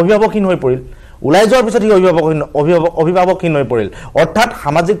ই অভিভাৱকহীন হৈ পৰিল ওলাই যোৱাৰ পিছত ই অভিভাৱকহীন হৈ পৰিল অৰ্থাৎ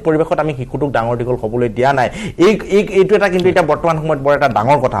সামাজিক পৰিৱেশত আমি শিশুটোক ডাঙৰ দীঘল হ'বলৈ দিয়া নাই এইটো এটা কিন্তু এতিয়া বৰ্তমান সময়ত বৰ এটা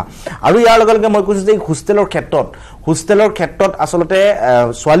ডাঙৰ কথা আৰু ইয়াৰ লগে লগে মই কৈছোঁ যে হোষ্টেলৰ ক্ষেত্ৰত আচলতে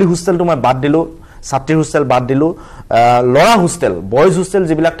ছোৱালী হোষ্টেলটো মই বাদ দিলোঁ ছাত্ৰীৰ হোষ্টেল বাদ দিলোঁ ল'ৰা হোষ্টেল বয়জ হোষ্টেল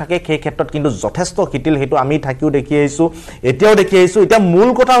যিবিলাক থাকে সেই ক্ষেত্ৰত কিন্তু যথেষ্ট শিথিল সেইটো আমি থাকিও দেখি আহিছোঁ এতিয়াও দেখি আহিছোঁ এতিয়া মূল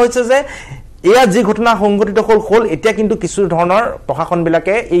কথা হৈছে যে এয়া যি ঘটনা সংঘটিত হ'ল এতিয়া কিন্তু কিছু ধৰণৰ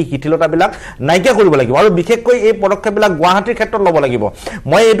প্ৰশাসনবিলাকে এই শিথিলতাবিলাক নাইকিয়া কৰিব লাগিব আৰু বিশেষকৈ এই পদক্ষেপবিলাক গুৱাহাটীৰ ক্ষেত্ৰত ল'ব লাগিব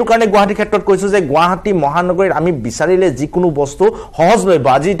মই এইটো কাৰণে গুৱাহাটীৰ ক্ষেত্ৰত কৈছোঁ যে গুৱাহাটী মহানগৰীত আমি বিচাৰিলে যিকোনো বস্তু সহজ লব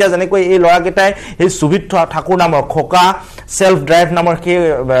আজি এতিয়া যেনেকৈ এই ল'ৰাকেইটাই সেই সুবিধ ঠাকুৰ নামৰ খোকা সেলফ ড্ৰাইভ নামৰ সেই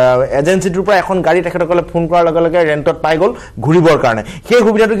এজেঞ্চিটোৰ পৰা এখন গাড়ী তেখেতসকলে ফোন কৰাৰ লগে লগে ৰেণ্টত পাই গ'ল ঘূৰিবৰ কাৰণে সেই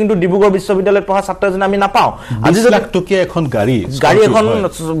সুবিধাটো কিন্তু ডিব্ৰুগড় বিশ্ববিদ্যালয়ত পঢ়া ছাত্ৰ এজনে আমি নাপাওঁ আজি যদি এখন গাড়ী এখন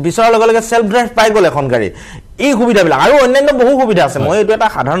বিচৰাৰ লগে লগে সেলফ ড্ৰাইভ পাই গ'ল এখন গাড়ী এই সুবিধাবিলাক আৰু অন্যান্য বহু সুবিধা আছে মই এইটো এটা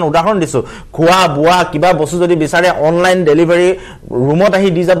সাধাৰণ উদাহৰণ দিছোঁ খোৱা বোৱা কিবা বস্তু যদি বিচাৰে অনলাইন ডেলিভাৰী ৰুমত আহি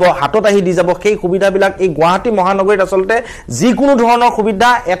দি যাব হাতত আহি দি যাব সেই সুবিধাবিলাক এই গুৱাহাটী মহানগৰীত আচলতে যিকোনো ধৰণৰ সুবিধা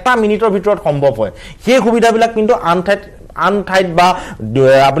এটা মিনিটৰ ভিতৰত সম্ভৱ হয় সেই সুবিধাবিলাক কিন্তু আন ঠাইত আন ঠাইত বা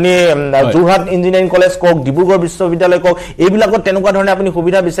আপুনি যোৰহাট ইঞ্জিনিয়াৰিং কলেজ কওক ডিব্ৰুগড় বিশ্ববিদ্যালয় কওক এইবিলাকত তেনেকুৱা ধৰণে আপুনি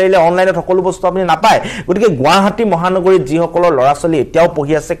সুবিধা বিচাৰিলে অনলাইনত সকলো বস্তু আপুনি নাপায় গতিকে গুৱাহাটী মহানগৰীত যিসকলৰ ল'ৰা ছোৱালী এতিয়াও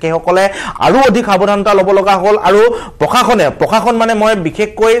পঢ়ি আছে সেইসকলে আৰু অধিক সাৱধানতা ল'ব লগা হ'ল আৰু প্ৰশাসন মানে মই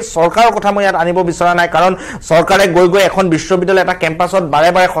বিশেষকৈ চৰকাৰৰ কথা মই ইয়াত আনিব বিচৰা নাই কাৰণ চৰকাৰে গৈ এখন বিশ্ববিদ্যালয় এটা কেম্পাছত বাৰে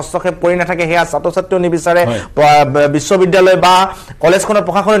বাৰে হস্তক্ষেপ কৰি নাথাকে সেয়া ছাত্ৰ ছাত্ৰীও নিবিচাৰে বিশ্ববিদ্যালয় বা কলেজখনৰ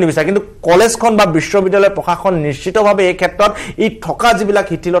প্ৰশাসনে নিবিচাৰে কিন্তু কলেজখন বা বিশ্ববিদ্যালয় প্ৰশাসন নিশ্চিতভাৱে এই ক্ষেত্ৰত ই থকা যিবিলাক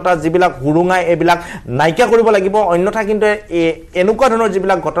শিথিলতা যিবিলাক হুৰুঙাই এইবিলাক নাইকিয়া কৰিব লাগিব অন্যথা কিন্তু এনেকুৱা ধৰণৰ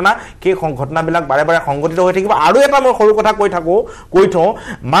যিবিলাক ঘটনা সেই ঘটনাবিলাক বাৰে বাৰে সংঘটিত হৈ থাকিব আৰু এটা মই সৰু কথা কৈ থওঁ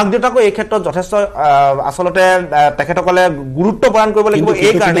মাক দেউতাকো এই ক্ষেত্ৰত যথেষ্ট আচলতে তেখেতসকলে গুৰুত্ব প্ৰদান কৰিব লাগিব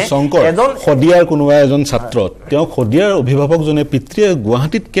এই কাৰণে এজন খদিয়াৰ কোনোবা এজন ছাত্ৰ তেওঁ খদিয়াৰ অভিভাৱকজনে পিতৃয়ে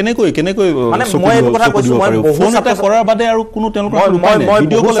গুৱাহাটীত কেনেকৈ মানে মই এই কথা কৈছো মই বহু ছাত্ৰ কৰাৰ বাদে আৰু কোনো তেওঁলোকৰ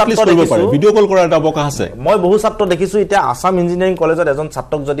ভিডিঅ' কল কৰাৰ এটা অৱকাশ আছে মই বহু ছাত্ৰ দেখিছো এতিয়া আসাম ইঞ্জিনিয়াৰিং কলেজত এজন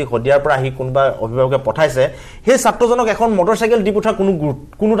ছাত্ৰক যদি খদিয়াৰ পৰা আহি কোনোবা অভিভাৱকে পঠাইছে সেই ছাত্ৰজনক এখন মটৰচাইকেল দি পঠোৱা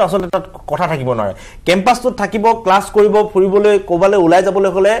কোনো আচলতে তাত কথা থাকিব নোৱাৰে কেম্পাছটোত থাকিব ক্লাছ কৰিব ফুৰিবলৈ ক'বালৈ ওলাই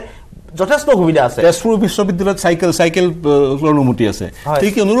যাবলৈ হ'লে যথেষ্ট সুবিধা আছে তেজপুৰ বিশ্ববিদ্যালয়ত চাইকেল অনুমতি আছে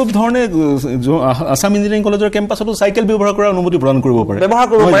ঠিক অনুৰূপ ধৰণে আসাম ইঞ্জিনিয়াৰিং কলেজৰ কেম্পাছতো চাইকেল ব্যৱহাৰ কৰাৰ অনুমতি প্ৰদান কৰিব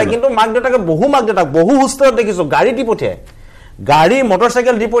পাৰে কিন্তু মাক দেউতাকে বহু হোষ্টেলত দেখিছো গাড়ী দি পঠিয়ায় গাড়ী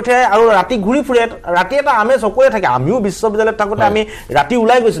মটৰচাইকেল দি পঠিয়ায় আৰু ৰাতি ঘূৰি ফুৰে ৰাতি এটা আমেজ সকলোৱে থাকে আমিও বিশ্ববিদ্যালয়ত থাকোঁতে আমি ৰাতি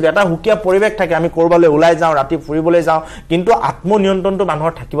ওলাই গৈছিলোঁ এটা সুকীয়া পৰিৱেশ থাকে আমি ক'ৰবালৈ ওলাই যাওঁ ৰাতি ফুৰিবলৈ যাওঁ কিন্তু আত্মনিয়ন্ত্ৰণটো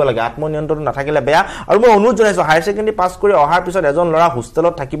মানুহৰ থাকিব লাগে আত্মনিয়ন্ত্ৰণটো নাথাকিলে বেয়া আৰু মই অনুৰোধ জনাইছোঁ হায়াৰ ছেকেণ্ডেৰী পাছ কৰি অহাৰ পিছত এজন ল'ৰা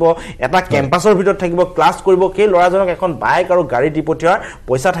হোষ্টেলত থাকিব এটা কেম্পাছৰ ভিতৰত থাকিব ক্লাছ কৰিব সেই ল'ৰাজনক এখন বাইক আৰু গাড়ী দি পঠিওৱাৰ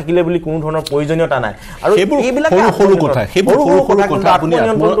পইচা থাকিলে বুলি কোনো ধৰণৰ প্ৰয়োজনীয়তা নাই আৰু এইবিলাক সৰু কথা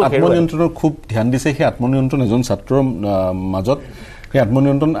আত্মনিয়ন্ত্ৰণৰ খুব ধ্যান দিছে সেই আত্মনিয়ন্ত্ৰণ এজন ছাত্ৰৰ মাজত সেই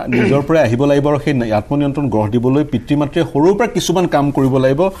আত্মনিয়ন্ত্ৰণ নিজৰ পৰা আহিব লাগিব আৰু সেই আত্মনিয়ন্ত্ৰণ গঢ় দিবলৈ পিতৃ মাতৃয়ে সৰুৰ পৰা কিছুমান কাম কৰিব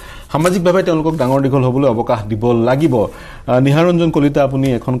লাগিব সামাজিকভাৱে তেওঁলোকক ডাঙৰ দীঘল হ'বলৈ অৱকাশ দিব লাগিব নিহাৰঞ্জন কলিতা আপুনি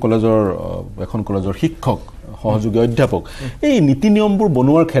এখন কলেজৰ শিক্ষক সহযোগী অধ্যাপক এই নীতি নিয়মবোৰ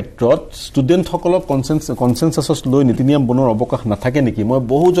বনোৱাৰ ক্ষেত্ৰত ষ্টুডেণ্টসকলক কনচেনচাছ লৈ নীতি নিয়ম বনোৱাৰ অৱকাশ নাথাকে নেকি মই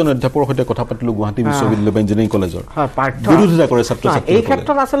বহুজন অধ্যাপকৰ সৈতে কথা পাতিলোঁ গুৱাহাটী বিশ্ববিদ্যালয় বা ইঞ্জিনিয়াৰিং কলেজৰ বিৰোধিতা কৰে ছাত্ৰ ছাত্ৰী এই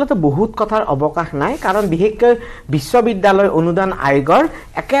ক্ষেত্ৰত আচলতে বহুত কথাৰ অৱকাশ নাই কাৰণ বিশেষকৈ বিশ্ববিদ্যালয় অনুদান আয়োগৰ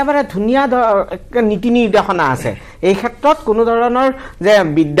একেবাৰে ধুনীয়া নীতি নিৰ্দেশনা আছে এই ক্ষেত্ৰত কোনো ধৰণৰ যে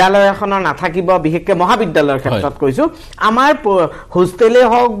বিদ্যালয় এখনৰ নাথাকিব বিশেষকৈ মহাবিদ্যালয়ৰ ক্ষেত্ৰত কৈছোঁ আমাৰ হোষ্টেলেই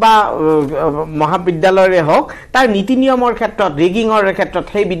হওক বা মহাবিদ্যালয়ৰে হওক তাৰ নীতি নিয়মৰ ক্ষেত্ৰত ৰেগিঙৰ ক্ষেত্ৰত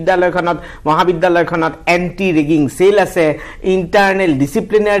সেই বিদ্যালয়খনত মহাবিদ্যালয়খনত এণ্টি ৰেগিং চেল আছে ইণ্টাৰনেল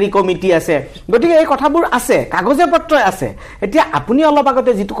ডিচিপ্লিনাৰী কমিটি আছে গতিকে এই কথাবোৰ আছে কাগজে পত্ৰই আছে এতিয়া আপুনি অলপ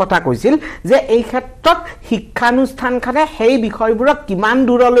আগতে যিটো কথা কৈছিল যে এই ক্ষেত্ৰত শিক্ষানুষ্ঠানখনে সেই বিষয়বোৰক কিমান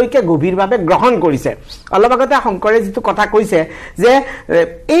দূৰলৈকে গভীৰভাৱে গ্ৰহণ কৰিছে অলপ আগতে শংকৰে যিটো কথা কৈছে যে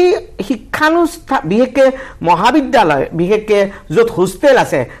এই শিক্ষানুষ্ঠান বিশেষকৈ মহাবিদ্যালয় বিশেষকৈ য'ত হোষ্টেল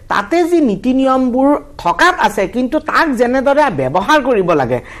আছে তাতে যি নীতি নিয়মবোৰ থকাত আছে কিন্তু তাক যেনেদৰে ব্যৱহাৰ কৰিব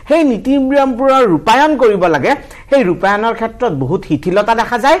লাগে সেই নীতি নিয়মবোৰৰ ৰূপায়ণ কৰিব লাগে সেই ৰূপায়ণৰ ক্ষেত্ৰত বহুত শিথিলতা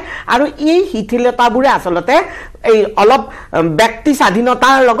দেখা যায় আৰু এই শিথিলতাবোৰে আচলতে এই অলপ ব্যক্তি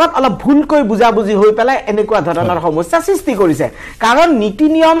স্বাধীনতাৰ লগত অলপ ভুলকৈ বুজাবুজি হৈ পেলাই এনেকুৱা ধৰণৰ সমস্যা সৃষ্টি কৰিছে কাৰণ নীতি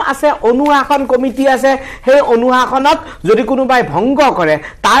নিয়ম আছে অনুশাসন কমিটি আছে সেই অনুশাসনত যদি কোনোবাই ভংগ কৰে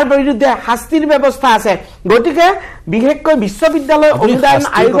তাৰ বিৰুদ্ধে শাস্তিৰ ব্যৱস্থা আছে গতিকে বিশেষকৈ বিশ্ববিদ্যালয় অনুদান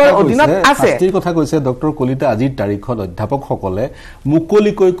আয়োগৰ অধীনত আছে শাস্তিৰ কথা কৈছে ডক্টৰ কলিতা আজিৰ তাৰিখত অধ্যাপকসকলে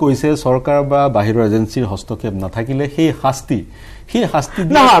মুকলিকৈ কৈছে চৰকাৰ বা বাহিৰৰ এজেন্সিৰ হস্তক্ষেপ নাথাকিলে সেই শাস্তি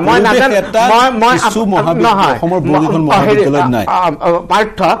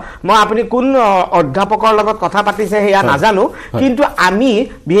পাৰ্থ মই আপুনি কোন অধ্যাপকৰ লগত কথা পাতিছে সেয়া নাজানো কিন্তু আমি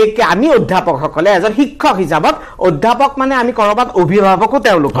বিশেষকৈ আমি অধ্যাপকসকলে এজন শিক্ষক হিচাপত অধ্যাপক মানে আমি কৰবাত অভিভাৱকো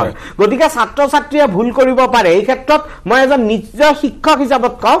তেওঁলোকৰ গতিকে ছাত্ৰ ছাত্ৰীয়ে ভুল কৰিব পাৰে এই ক্ষেত্ৰত মই এজন নিজৰ শিক্ষক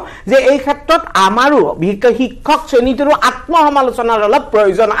হিচাপত কওঁ যে এই ক্ষেত্ৰত আমাৰো বিশেষকৈ শিক্ষক শ্ৰেণীটোৰো আত্মসমালোচনাৰ অলপ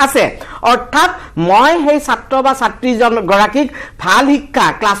প্ৰয়োজন আছে অৰ্থাৎ মই সেই ছাত্ৰ বা ছাত্ৰীজনগৰাকীক ভাল শিক্ষা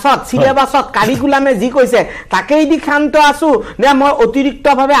ক্লাছত সিলেবাছত কাৰিকুলামে যি কৈছে তাকেই দি ক্ষান্ত আছো নে মই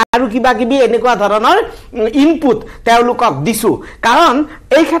অতিৰিক্তভাৱে আৰু কিবা কিবি এনেকুৱা ধৰণৰ ইনপুট তেওঁলোকক দিছো কাৰণ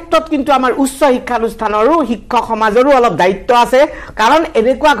এই ক্ষেত্ৰত কিন্তু আমাৰ উচ্চ শিক্ষানুষ্ঠানৰো শিক্ষক সমাজৰো অলপ দায়িত্ব আছে কাৰণ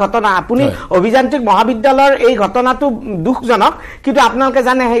এনেকুৱা ঘটনা আপুনি অভিযান্ত্ৰিক মহাবিদ্যালয়ৰ এই ঘটনাটো দুখজনক কিন্তু আপোনালোকে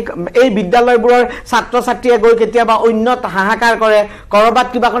জানে এই বিদ্যালয়বোৰৰ ছাত্ৰ ছাত্ৰীয়ে গৈ কেতিয়াবা অন্যত হাহাকাৰ কৰে কৰবাত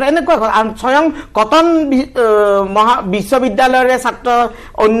কিবা কৰে এনেকুৱা স্বয়ং কটন বিশ্ববিদ্যালয়ৰে ছাত্ৰ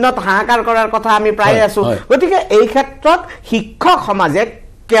অন্যত হাহাকাৰ কৰাৰ কথা আমি প্ৰায়ে আছো গতিকে এই ক্ষেত্ৰত শিক্ষক সমাজে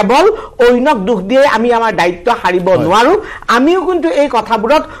কেৱল অন্যক দুখ দিয়ে আমি আমাৰ দায়িত্ব হাৰিব নোৱাৰো আমিও কিন্তু এই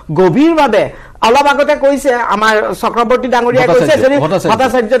কথাবোৰত গভীৰভাৱে অলপ আগতে কৈছে আমাৰ চক্ৰৱৰ্তী ডাঙৰীয়াই কৈছে যদি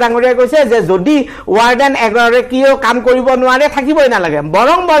ভট্টাচাৰ্য ডাঙৰীয়াই কৈছে যে যদি ৱাৰ্ডেন এগৰাকীও কাম কৰিব নোৱাৰে থাকিবই নালাগে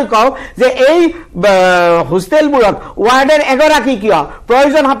বৰং মই কওঁ যে এই হোষ্টেলবোৰত ৱাৰ্ডেন এগৰাকী কিয়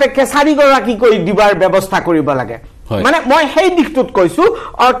প্ৰয়োজন সাপেক্ষে 4 গৰাকী কৰি দিবাৰ ব্যৱস্থা কৰিব লাগে মানে মই সেই দিকটোত কৈছো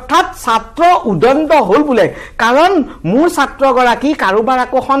অৰ্থাৎ ছাত্ৰ উদন্ত হল বোলে কাৰণ মোৰ ছাত্ৰগৰাকী কাৰোবাৰ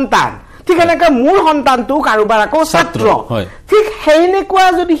আকৌ সন্তান ঠিক এনেকৈ মোৰ সন্তানটো কাৰোবাৰ আকৌ ছাত্ৰ ঠিক সেইনেকুৱা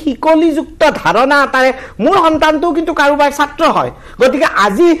যদি শিকলিযুক্ত ধাৰণা এটাৰে মোৰ সন্তানটো কিন্তু কাৰোবাৰ ছাত্ৰ হয় গতিকে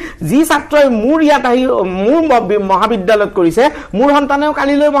আজি যি ছাত্ৰই মোৰ ইয়াত আহি মোৰ মহাবিদ্যালয়ত কৰিছে মোৰ সন্তানেও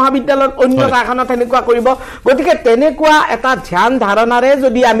কালিলৈ মহাবিদ্যালয়ত অন্য এখনত তেনেকুৱা কৰিব গতিকে তেনেকুৱা এটা ধ্যান ধাৰণাৰে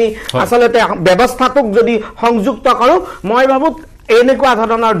যদি আমি আচলতে ব্যৱস্থাটোক যদি সংযুক্ত কৰোঁ মই ভাবো এনেকুৱা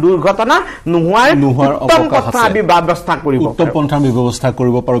ধৰণৰ দুৰ্ঘটনা নোহোৱাৰ উত্তম ব্যৱস্থা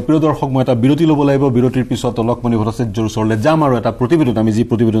কৰিব পাৰো প্ৰিয় দৰ্শক মই এটা বিৰতি ল'ব লাগিব বিৰতিৰ পিছত অলকমণি ভট্টাচাৰ্যৰ ওচৰলৈ যাম আৰু এটা প্ৰতিবেদন আমি যি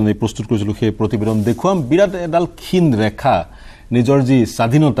প্ৰতিবেদন প্ৰস্তুত কৰিছিলোঁ সেই প্ৰতিবেদন দেখুৱাম বিৰাট এডাল ক্ষীণ ৰেখা নিজৰ যি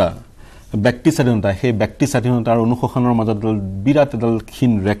স্বাধীনতা ব্যক্তি স্বাধীনতা সেই ব্যক্তি স্বাধীনতাৰ অনুশোচনাৰ মাজত বিৰাট এডাল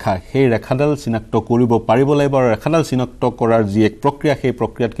ক্ষীণ ৰেখা সেই ৰেখাডাল চিনাক্ত কৰিব পাৰিব লাগিব আৰু ৰেখাডাল চিনাক্ত কৰাৰ যি এক প্ৰক্ৰিয়া সেই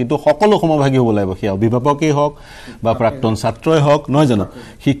প্ৰক্ৰিয়াত কিন্তু সকলো সমভাগী হ'ব লাগিব সেই অভিভাৱকেই হওক বা প্ৰাক্তন ছাত্ৰই হওক নহয় জানো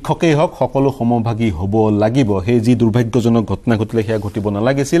শিক্ষকেই হওক সকলো সমভাগী হ'ব লাগিব সেই যি দুৰ্ভাগ্যজনক ঘটনা ঘটিলে সেয়া ঘটিব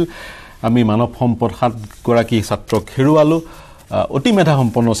নালাগিছিল আমি মানৱ সম্পদ 7 গৰাকী ছাত্ৰক হেৰুৱালো অতি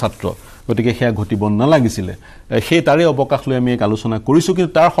মেধাসম্পন্ন ছাত্ৰ গতিকে সেয়া ঘটিব নালাগিছিলে সেই তাৰে অৱকাশ লৈ আমি এক আলোচনা কৰিছোঁ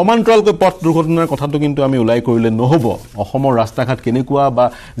কিন্তু তাৰ সমান্তৰালকৈ পথ দুৰ্ঘটনাৰ কথাটো কিন্তু আমি ওলাই কৰিলে নহ'ব অসমৰ ৰাস্তাঘাট কেনেকুৱা বা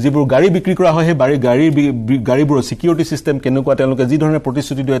যিবোৰ গাড়ী বিক্ৰী কৰা হয় সেই গাড়ীবোৰৰ ছিকিউৰিটি ছিষ্টেম কেনেকুৱা তেওঁলোকে যি ধৰণে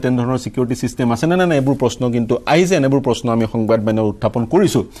প্ৰতিশ্ৰুতি দিয়ে তেনে ধৰণৰ ছিকিউৰিটি ছিষ্টেম আছে নে নাই এইবোৰ প্ৰশ্ন কিন্তু আহিছে এনেবোৰ প্ৰশ্ন আমি সংবাদ মাধ্যমত উত্থাপন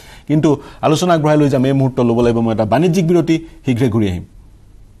কৰিছোঁ কিন্তু আলোচনা আগবঢ়াই লৈ যাম এই মুহূৰ্ত ল'ব লাগিব মই এটা বাণিজ্যিক বিৰতি শীঘ্ৰে ঘূৰি আহিম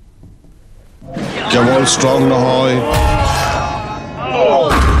কেৱল ষ্ট্ৰং নহয়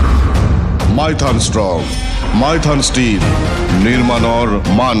মাইথান ষ্ট্ৰং মাইথান ষ্টীল নিৰ্মাণৰ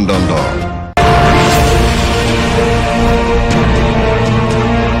মানদণ্ড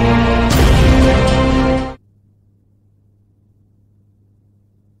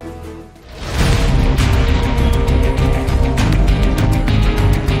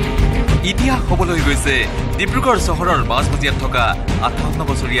ইতিহাস হবলৈ গৈছে ডিব্ৰুগড় চহৰৰ মাজমজিয়াত থকা 58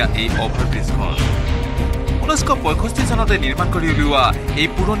 বছৰীয়া এই অভাৰব্ৰিজখন 1965 চনতে নিৰ্মাণ কৰি উলিওৱা এই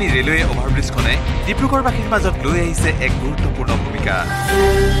পুৰণি ৰেলৱে অভাৰব্ৰিজখনে ডিব্ৰুগড়বাসীৰ মাজত লৈ আহিছে এক গুৰুত্বপূৰ্ণ ভূমিকা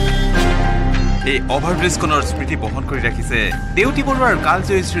এই অভাৰব্ৰিজখনৰ স্মৃতি বহন কৰি ৰাখিছে দেউতি বৰুৱাৰ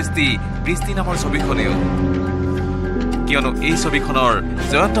কালজয়ী সৃষ্টি বৃষ্টি নামৰ ছবিখনেও কিয়নো এই ছবিখনৰ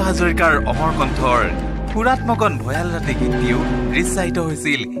জয়ন্ত হাজৰিকাৰ অমৰ কণ্ঠৰ সুৰাত্মকন ভয়াল ৰাতি গীতটিও দৃশ্যায়িত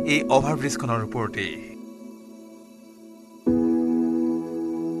হৈছিল এই অভাৰব্ৰিজখনৰ ওপৰতে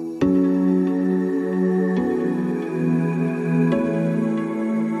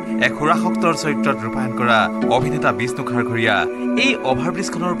এক সুৰাসক্তৰ চৰিত্ৰত ৰূপায়ণ কৰা অভিনেতা বিষ্ণু খাৰঘৰীয়া এই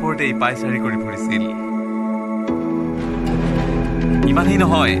অভাৰব্ৰিজখনৰ ওপৰতে পাইচাৰি কৰি ফুৰিছিল ইমানেই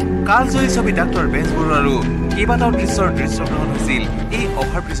নহয় কালজয়ী ছবি ডাক্তৰ বেজবৰুৱাৰো কেইবাটাও দৃশ্যগ্ৰহণ হৈছিল এই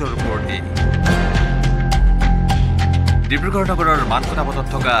অভাৰব্ৰিজৰ ওপৰতে ডিব্ৰুগড় নগৰৰ মানকটাপথত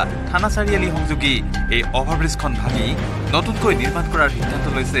থকা থানা চাৰিআলি সংযোগী এই অভাৰব্ৰিজখন ভাঙি নতুনকৈ নিৰ্মাণ কৰাৰ সিদ্ধান্ত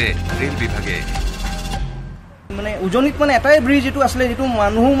লৈছে ৰেল বিভাগে মানে উজনিত মানে এটাই ব্ৰিজ যেটো আসলে যেটো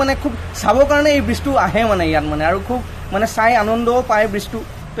মানুহ মানে খুব চাবৰ কাৰণে এই ব্ৰিজটো আহে মানে ইয়াত মানে আৰু খুব মানে চাই আনন্দও পায় ব্ৰিজটো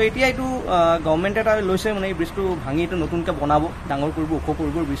তো এতিয়া এইটো গভৰ্ণমেণ্ট এটা লৈছে মানে এই ব্ৰিজটো ভাঙি এইটো নতুনকৈ বনাব ডাঙৰ কৰিব ওখ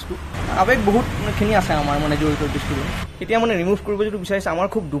কৰিব ব্ৰিজটো আবেগ বহুতখিনি আছে আমাৰ মানে জড়িত ব্ৰিজটো এতিয়া মানে ৰিমুভ কৰিব যেটো বিচাৰিছে আমাৰ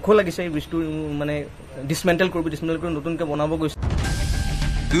খুব দুখ লাগিছে এই ব্ৰিজটো মানে ডিছমেণ্টেল কৰি নতুনকৈ বনাব গৈছে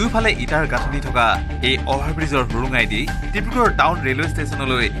দুয়োফালে ইটাৰ গাঁথনি থকা এই অভাৰব্ৰিজৰ সুৰুঙাই দি ডিব্ৰুগড় টাউন ৰেলৱে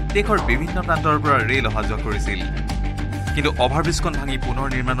ষ্টেচনলৈ দেশৰ বিভিন্ন প্ৰান্তৰ পৰা ৰেল অহা যোৱা কৰিছিল কিন্তু অভাৰব্ৰিজখন ভাঙি পুনৰ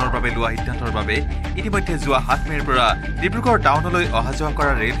নিৰ্মাণৰ বাবে লোৱা সিদ্ধান্তৰ বাবে ইতিমধ্যে যোৱা 7 মে'ৰ পৰা ডিব্ৰুগড় টাউনলৈ অহা যোৱা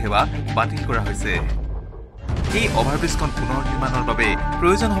কৰা ৰেল সেৱা বাতিল কৰা হৈছে এই অভাৰব্ৰিজখন পুনৰ নিৰ্মাণৰ বাবে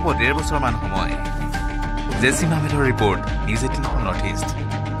প্ৰয়োজন হ'ব 1.5 বছৰমান সময় জেচিম আহমেদৰ report news 18 Assam north east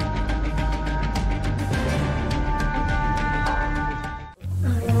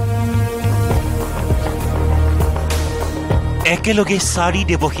একেলগে 4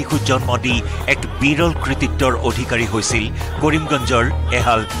 দেৱশিশু জন্ম দি এক বিৰল কৃতিত্বৰ অধিকাৰী হৈছিল কৰিমগঞ্জৰ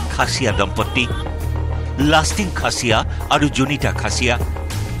এহাল খাচিয়া দম্পতি লাষ্টিং খাচিয়া আৰু জুনিতা খাচিয়া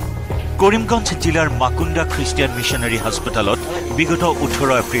কৰিমগঞ্জ জিলাৰ মাকুণ্ডা খ্ৰীষ্টিয়ান মিছনাৰী হাস্পতালত বিগত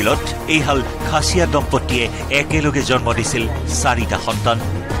 18 এপ্ৰিলত এইহাল খাচিয়া দম্পতিয়ে একেলগে জন্ম দিছিল 4টা সন্তান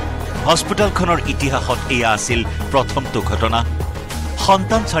হাস্পতালখনৰ ইতিহাসত এয়া আছিল প্ৰথমটো ঘটনা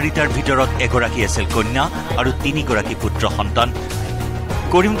সন্তান 4টাৰ ভিতৰত এগৰাকী আছিল কন্যা আৰু 3 গৰাকী পুত্ৰ সন্তান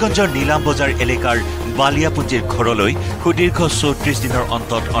কৰিমগঞ্জৰ নীলাম বজাৰ এলেকাৰ বালিয়াপুঞ্জিৰ ঘৰলৈ সুদীৰ্ঘ ৩৪ দিনৰ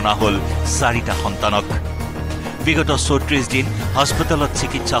অন্তত অনা হ'ল ৪টা সন্তানক। বিগত ৩৪ দিন হাস্পতালত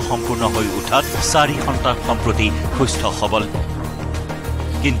চিকিৎসা সম্পূৰ্ণ হৈ উঠাত ৪ সন্তান সম্প্ৰতি সুস্থ সবল।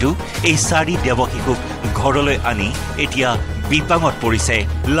 কিন্তু এই ৪ দেৱশিশুক ঘৰলৈ আনি এতিয়া বিপাঙত পৰিছে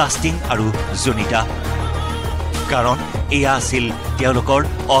লাষ্টিং আৰু জনিতা। কাৰণ এয়া আছিল তেওঁলোকৰ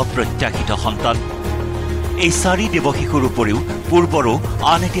অপ্ৰত্যাশিত সন্তান। এই ৪ দেৱশিশুৰ উপৰিও পূৰ্বৰো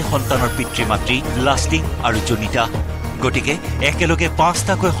আন এটি সন্তানৰ পিতৃ মাতৃ লাষ্টিং আৰু জনিতা। গতিকে একেলগে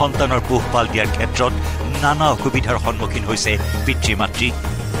 ৫টাকৈ সন্তানৰ পোহপাল দিয়াৰ ক্ষেত্ৰত নানা অসুবিধাৰ সন্মুখীন হৈছে পিতৃ মাতৃ।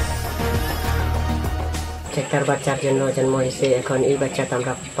 চেষ্টাৰ বাচ্চাৰ জন্য জন্ম হৈছে। এখন এই বাচ্চাক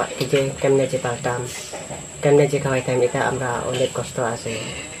আমরা কেমনে যে পালতাম, কেমনে যে খাওয়াইতাম, এটা আমরা অনেক কষ্ট আছে।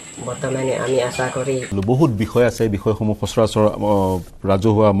 বর্তমানে আমি আশা করি বহুত বিষয় আছে, বিষয়সমূহ সচৰাচৰ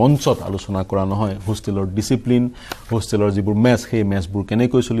ৰাজহুৱা মঞ্চত আলোচনা কৰা নহয়। হোষ্টেলৰ ডিচিপ্লিন, হোষ্টেলৰ যিবোৰ মেচ, সেই মেচবোৰ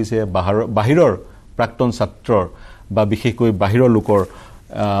কেনেকৈ চলিছে, বাহিৰৰ প্ৰাক্তন ছাত্ৰৰ বা বিশেষকৈ বাহিৰৰ লোকৰ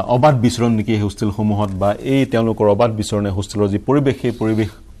অবাধ বিচৰণ নেকি হোষ্টেলসমূহত, বা এই তেওঁলোকৰ অবাধ বিচৰণে হোষ্টেলৰ যি পৰিৱেশ, সেই পৰিৱেশ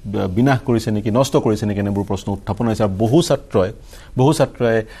বিনাশ কৰিছে নেকি, নষ্ট কৰিছে নেকি, এনেবোৰ প্ৰশ্ন উত্থাপন হৈছে। আৰু বহু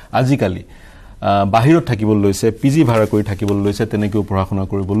ছাত্ৰই আজিকালি বাহিৰত থাকিবলৈ লৈছে, পিজি ভাড়া কৰি থাকিবলৈ লৈছে, তেনেকৈও পঢ়া শুনা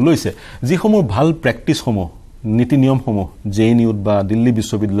কৰিবলৈ লৈছে। যিসমূহ ভাল প্ৰেক্টিছসমূহ, নীতি নিয়মসমূহ JNUত বা দিল্লী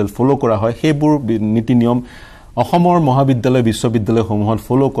বিশ্ববিদ্যালয়ত ফ'ল' কৰা হয়, সেইবোৰ নীতি নিয়ম অসমৰ মহাবিদ্যালয় বিশ্ববিদ্যালয়সমূহত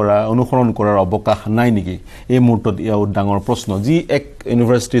ফ'ল' কৰা, অনুসৰণ কৰাৰ অৱকাশ নাই নেকি? এই মুহূৰ্তত ইয়াৰ ডাঙৰ প্ৰশ্ন। যি এক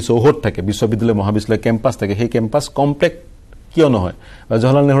ইউনিভাৰ্চিটিৰ চৌহদ থাকে, বিশ্ববিদ্যালয় মহাবিদ্যালয় কেম্পাছ থাকে, সেই কেম্পাছ কম্পেক্ট কিয় নহয়?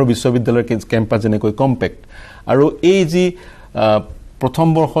 জৱাহৰলাল নেহৰু বিশ্ববিদ্যালয়ৰ কেম্পাছ যেনেকৈ কম্পেক্ট, আৰু এই যি প্ৰথম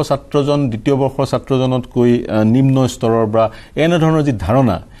বৰ্ষৰ ছাত্ৰজন দ্বিতীয় বৰ্ষৰ ছাত্ৰজনতকৈ নিম্ন স্তৰৰ বা এনেধৰণৰ যি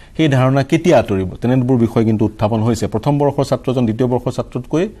ধাৰণা, সেই ধাৰণা কেতিয়া আঁতৰিব? তেনেবোৰ বিষয় কিন্তু উত্থাপন হৈছে। প্ৰথম বৰ্ষৰ ছাত্ৰজন দ্বিতীয় বৰ্ষৰ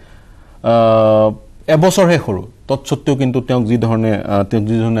ছাত্ৰতকৈ এবছৰহে সৰু, তৎসত্বেও কিন্তু তেওঁক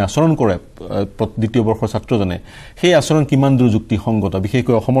যিধৰণে আচৰণ কৰে দ্বিতীয় বৰ্ষৰ ছাত্ৰজনে, সেই আচৰণ কিমান দূৰ যুক্তিসংগত?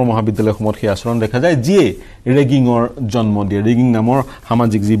 বিশেষকৈ অসমৰ মহাবিদ্যালয়সমূহত সেই আচৰণ দেখা যায়, যিয়ে ৰেগিঙৰ জন্ম দিয়ে, ৰেগিং নামৰ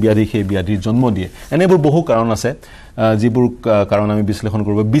সামাজিক যি ব্যাধি, সেই ব্যাধিৰ জন্ম দিয়ে। এনেবোৰ বহু কাৰণ আছে, যিবোৰ কাৰণ আমি বিশ্লেষণ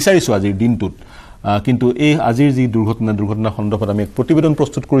কৰিব বিচাৰিছোঁ আজিৰ দিনটোত। কিন্তু এই আজিৰ যি দুৰ্ঘটনা সন্দৰ্ভত আমি এক প্ৰতিবেদন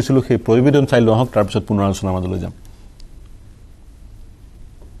প্ৰস্তুত কৰিছিলোঁ, সেই প্ৰতিবেদন চাই লোৱা হওক, তাৰপিছত পুনৰ আলোচনাৰ মাজলৈ যাম।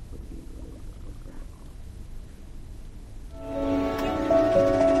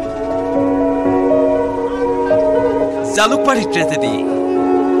 জালুকবাৰী ট্ৰেজেডি,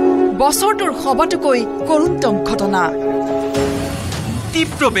 বছৰটোৰ সবাতোকৈ কৰোণতম ঘটনা।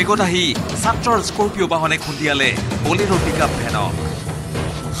 তীব্ৰ বেগত আহি ছাত্ৰৰ স্কৰ্পিঅ' বাহনে খুন্দিয়ালে বলেৰ' পিকআপ ভেনক।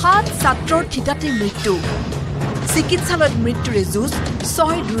 7 ছাত্ৰৰ থিতাতে মৃত্যু, চিকিৎসালয়ত মৃত্যুৰে যুঁজ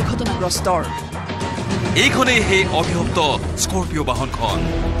 6 দুৰ্ঘটনাগ্ৰস্তৰ। এইখনেই সেই অভিশপ্ত স্কৰ্পিঅ' বাহনখন।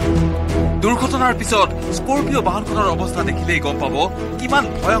 দুৰ্ঘটনাৰ পিছত স্কৰ্পিঅ' বাহনখনৰ অৱস্থা দেখিলেই গম পাব কিমান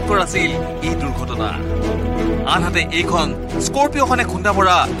ভয়ংকৰ আছিল এই দুৰ্ঘটনা। আনহাতে এইখন স্কৰ্পিঅ'খনে খুন্দা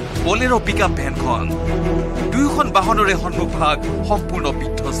মৰা বলেৰ' পিকআপ ভেনখন, দুয়োখন বাহনৰে সন্মুখভাগ সম্পূৰ্ণ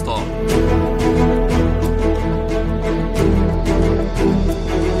বিধ্বস্ত।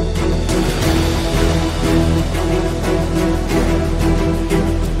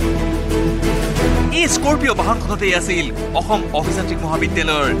 এই স্কৰ্পিঅ' বাহনখনতেই আছিল অসম অভিযান্ত্ৰিক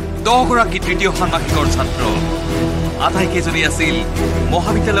মহাবিদ্যালয়ৰ 10 গৰাকী তৃতীয় ষান্মাসিকৰ ছাত্ৰ। আটাইকেইজনী আছিল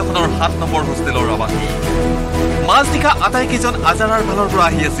মহাবিদ্যালয়খনৰ 7 নম্বৰ হোষ্টেলৰ আৱাসী। মাজনিশা আটাইকেইজন আজাৰাৰ ফালৰ পৰা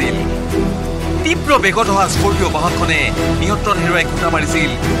আহি আছিল। তীব্ৰ বেগত অহা স্কৰ্পিঅ' বাহনখনে নিয়ন্ত্ৰণ হেৰুৱাই খুন্দা মাৰিছিল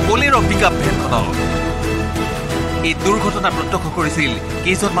বলেৰ' পিকআপ ভেনখনক। এই দুৰ্ঘটনা প্ৰত্যক্ষ কৰিছিল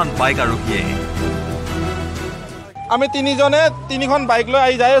কেইজনমান বাইক আৰোহীয়ে। আমি তিনিজনে 3খন বাইক লৈ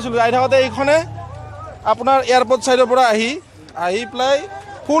আহি যাই আছিলোঁ। যাই থাকোঁতে এইখনে আপোনাৰ এয়াৰপৰ্ট ছাইডৰ পৰা আহি পেলাই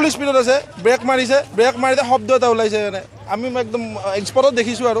ফুল স্পীডত আছে, ব্ৰেক মাৰিছে, ব্ৰেক মাৰিতে শব্দ এটা ওলাইছে। মানে আমি একদম স্পটত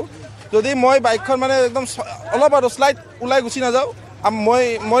দেখিছোঁ। আৰু যদি মই বাইকখন মানে একদম অলপ আৰু শ্লাইড ওলাই গুচি নাযাওঁ,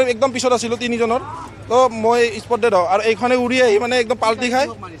 মই একদম পিছত আছিলোঁ 3জনৰ, তো মই স্পট ডেড হওঁ। আৰু এইখনে উৰি আহি মানে একদম পাল্টি খায়।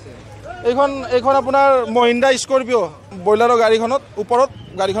 এইখন আপোনাৰ মহিন্দ্ৰা স্কৰ্পিঅ' ব্ৰইলাৰৰ গাড়ীখনত ওপৰত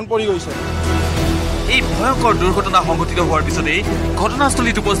গাড়ীখন পৰি গৈছে। এই ভয়ংকৰ দুৰ্ঘটনা সংঘটিত হোৱাৰ পিছতেই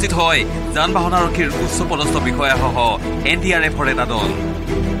ঘটনাস্থলীত উপস্থিত হয় যান বাহন আৰক্ষীৰ উচ্চ পদস্থ বিষয়াসহ NDRFৰ এটা দল।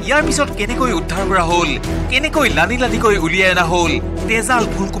 ইয়াৰ পিছত কেনেকৈ উদ্ধাৰ কৰা হ'ল, কেনেকৈ লানিকৈ উলিয়াই অনা হ'ল তেজাল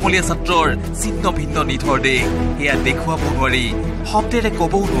ফুলকুমলীয়া ছাত্ৰৰ ছিন্ন ভিন্ন নিথৰ দেশ, সেয়া দেখুৱাব নোৱাৰি, শব্দেৰে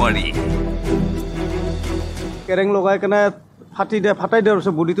ক'বও নোৱাৰি। কেৰেং লগাই কেনে ফাটাই দিয়াৰ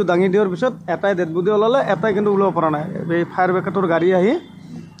পিছত বডিটো দাঙি দিয়াৰ পিছত এটাই ডেড বডি ওলালে, এটাই কিন্তু ওলাব পৰা নাই। এই ফায়াৰ ব্ৰিগেডৰ গাড়ী আহি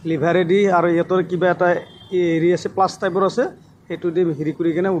লিভাৰেদি আৰু ইহঁতৰ কিবা এটা হেৰি আছে, প্লাছ টাইপৰ আছে, সেইটো দি হেৰি কৰি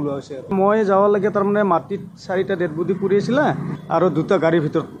কিনে ওলোৱা হৈছে। মই যাবলৈকে তাৰমানে মাটিত 4টা ডেড বডি পৰি আছিলে আৰু 2টা গাড়ীৰ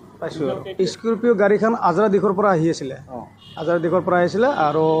ভিতৰত পাইছোঁ স্কৰপিঅ' গাড়ীখন আজৰা দিশৰ পৰা আহি আছিলে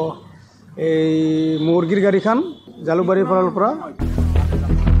আৰু এই মুৰ্গীৰ গাড়ীখন জালুকবাৰীৰ ফালৰ পৰা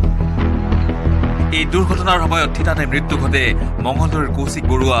এই দুৰ্ঘটনাৰ সময়ত থিতাতে মৃত্যু ঘটে মঙলদৈৰ কৌশিক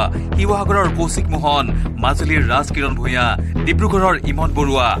বৰুৱা, শিৱসাগৰৰ কৌশিক মোহন, মাজুলীৰ ৰাজকিৰণ ভূঞা, ডিব্ৰুগড়ৰ ইমন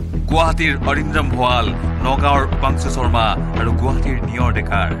বৰুৱা, গুৱাহাটীৰ অৰিন্দ্ৰম ভোৱাল, নগাঁৱৰ উপাংশু শৰ্মা আৰু গুৱাহাটীৰ নিয়ৰ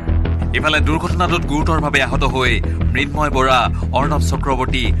ডেকাৰ। ইফালে দুৰ্ঘটনাটোত গুৰুতৰভাৱে আহত হৈ মৃন্ময় বৰা, অৰ্ণৱ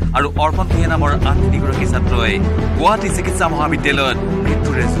চক্ৰৱৰ্তী আৰু অৰ্পণ ভূঞা নামৰ আন 3গৰাকী ছাত্ৰই গুৱাহাটী চিকিৎসা মহাবিদ্যালয়ত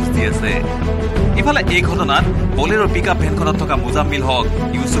মৃত্যুৰে যুঁজ দি আছে। ইফালে এই ঘটনাত বলেৰো পিকআপ ভেনখনত থকা মুজাম্মিল হক,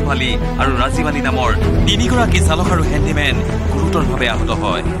 ইউছুফ আলী আৰু ৰাজীৱ আলী নামৰ 3গৰাকী চালক আৰু হেণ্ডিমেন গুৰুতৰভাৱে আহত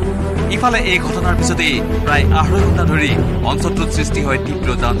হয়। ইফালে এই ঘটনাৰ পিছতেই প্ৰায় 2.5 ঘণ্টা ধৰি অঞ্চলটোত সৃষ্টি হয় তীব্ৰ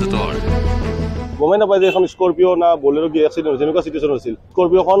যান-জঁটৰ। গমেই নাপায় যে এখন স্কৰপিঅ' না বলেৰো কি এক্সিডেণ্ট হৈছে, এনেকুৱা চিটুৱেশ্যন হৈছিল।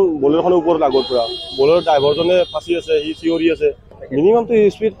 স্কৰপিঅ'খন বলেৰোখনৰ ওপৰত আগৰ পৰা বলেৰো ড্ৰাইভাৰজনে ফাঁচি আছে, সি চিঞৰি আছে। মিনিমামটো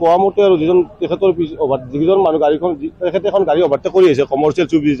স্পীড কোৱা মতে আৰু যিজন মানুহ গাড়ীখন তেখেতে এখন গাড়ী অভাৰটেক কৰি আহিছে কমাৰ্চিয়েল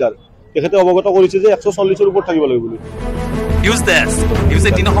চুপ ডিজাৰ, তেখেতে অৱগত কৰিছে যে 140ৰ ওপৰত থাকিব লাগিব বুলি। News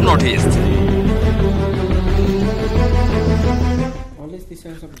 18 Assam Northeast।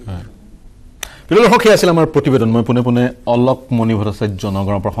 দৰ্শক আছিল আমাৰ প্ৰতিবেদন। মই পোনে পোনে অলকমণি ভট্টাচাৰ্য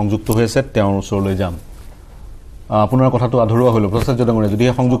নগৰৰ পৰা সংযুক্ত হৈ আছে, তেওঁৰ ওচৰলৈ যাম। আপোনাৰ কথাটো আধৰুৱা হ'ল ভট্টাচাৰ্য ডাঙৰীয়া,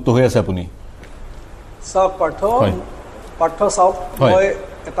 যদিহে সংযুক্ত হৈ আছে আপুনি। চাওক পাৰ্থ চাওক, মই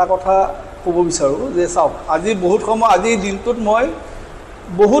এটা কথা ক'ব বিচাৰোঁ যে চাওক, আজি বহুত সময় আজিৰ দিনটোত মই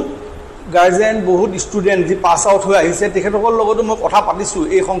বহুত গাৰ্জেন, বহুত ষ্টুডেণ্ট যি পাছ আউট হৈ আহিছে তেখেতসকলৰ লগতো মই কথা পাতিছোঁ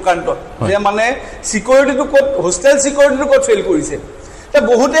এই সংক্ৰান্তত যে মানে চিকিউৰিটিটো ক'ত, হোষ্টেল চিকিউৰিটিটো ক'ত ফেইল কৰিছে।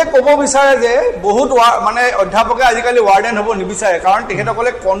 বহুতে ক'ব বিচাৰে যে বহুত মানে অধ্যাপকে আজিকালি ৱাৰ্ডেন হ'ব নিবিচাৰে, কাৰণ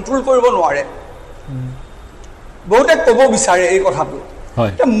তেখেতসকলে কণ্ট্ৰল কৰিব নোৱাৰে। বহুতে ক'ব বিচাৰে এই কথাটো।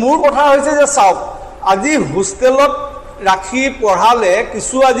 মোৰ কথা হৈছে যে চাওক, আজি হোষ্টেলত ৰাখি পঢ়ালে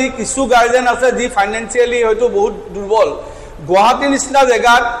কিছু গাৰ্জেন আছে যি ফাইনেন্সিয়েলি হয়তো বহুত দুৰ্বল। গুৱাহাটীৰ নিচিনা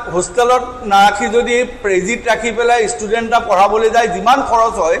জেগাত হোষ্টেলত নাৰাখি যদি প্ৰেজিত ৰাখি পেলাই ষ্টুডেণ্ট এটা পঢ়াবলৈ যায় যিমান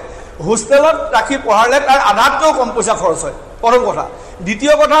খৰচ হয়, হোষ্টেলত ৰাখি পঢ়ালে তাৰ আধাতকৈও কম পইচা খৰচ হয়, প্ৰথম কথা।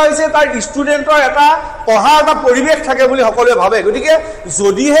 দ্বিতীয় কথা হৈছে তাৰ ষ্টুডেণ্টৰ এটা পঢ়াৰ এটা পৰিৱেশ থাকে বুলি সকলোৱে ভাবে। গতিকে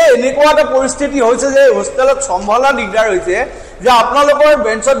যদিহে এনেকুৱা এটা পৰিস্থিতি হৈছে যে হোষ্টেলত চম্ভালা দিগদাৰ হৈছে, যে আপোনালোকৰ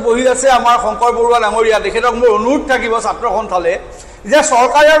বেঞ্চত বহি আছে আমাৰ শংকৰ বৰুৱা ডাঙৰীয়া, তেখেতক মোৰ অনুৰোধ থাকিব ছাত্ৰ সন্থালে যে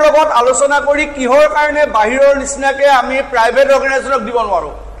চৰকাৰৰ লগত আলোচনা কৰি কিহৰ কাৰণে বাহিৰৰ নিচিনাকৈ আমি প্ৰাইভেট অৰ্গেনাইজেশ্যনক দিব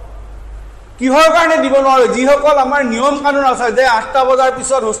নোৱাৰোঁ, কিহৰ কাৰণে দিব নোৱাৰোঁ। যিসকল আমাৰ নিয়ম কানুন আছে যে 8টা বজাৰ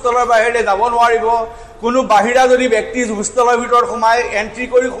পিছত হোষ্টেলৰ বাহিৰে যাব নোৱাৰিব, কোনো বাহিৰা যদি ব্যক্তি হোষ্টেলৰ ভিতৰত সোমাই এণ্ট্ৰি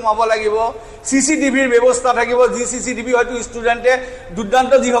কৰি সোমাব লাগিব, CCTVৰ ব্যৱস্থা থাকিব, যি CCTV হয়তো ষ্টুডেণ্টে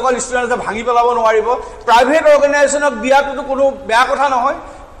দুৰ্দান্ত যিসকল ষ্টুডেণ্ট আছে ভাঙি পেলাব নোৱাৰিব। প্ৰাইভেট অৰ্গেনাইজেশ্যনক দিয়াটোতো কোনো বেয়া কথা নহয়।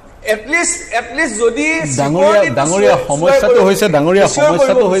 এটলিষ্ট যদি ডাঙৰীয়া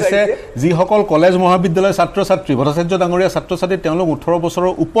সমস্যাটো হৈছে যিসকল কলেজ মহাবিদ্যালয়ৰ ছাত্ৰ ছাত্ৰী, ভট্টাচাৰ্য ডাঙৰীয়া ছাত্ৰ ছাত্ৰী, তেওঁলোক 18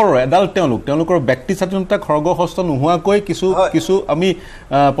 বছৰৰ ওপৰৰ এডাল্ট, তেওঁলোকৰ ব্যক্তি স্বাধীনতা খৰ্গহস্ত নোহোৱাকৈ কিছু আমি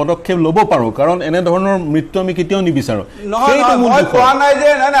পদক্ষেপ ল'ব পাৰোঁ, কাৰণ এনেধৰণৰ মৃত্যু আমি কেতিয়াও নিবিচাৰোঁ।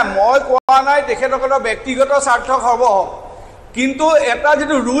 মই কোৱা নাই তেখেতসকলৰ ব্যক্তিগত স্বাৰ্থ সৰ্ব হওক, কিন্তু এটা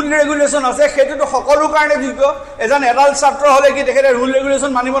যিটো ৰুল ৰেগুলেশ্যন আছে সেইটোতো সকলো কাৰণে যোগ্য। এজন এডাল্ট ছাত্ৰ হ'লে কি তেখেতে ৰুল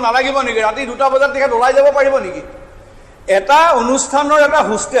ৰেগুলেশ্যন মানিব নালাগিব নেকি? ৰাতি 2টা বজাত তেখেত ওলাই যাব পাৰিব নেকি? এটা অনুষ্ঠানৰ এটা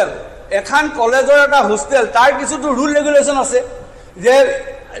হোষ্টেল, এখন কলেজৰ এটা হোষ্টেল, তাৰ কিছুতো ৰুল ৰেগুলেশ্যন আছে যে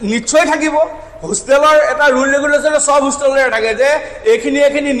নিশ্চয় থাকিব। হোষ্টেলৰ এটা ৰুল ৰেগুলেশ্যন চব হোষ্টেলৰে থাকে যে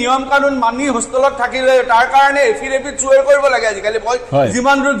এইখিনি নিয়ম কানুন মানি হোষ্টেলত থাকিলে তাৰ কাৰণে এফিডেভিট চুৱেৰ কৰিব লাগে আজিকালি, মই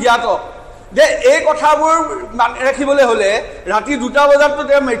যিমান দূৰ জ্ঞাত। যে এই কথাবোৰ ৰাখিবলৈ হ'লে ৰাতি 2টা বজাততো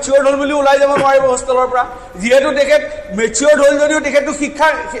তেওঁ মেচিয়ৰ্ড হ'ল বুলি ওলাই যাব নোৱাৰিব হোষ্টেলৰ পৰা। যিহেতু তেখেত মেচিয়ৰ্ড হ'ল যদিও তেখেতটো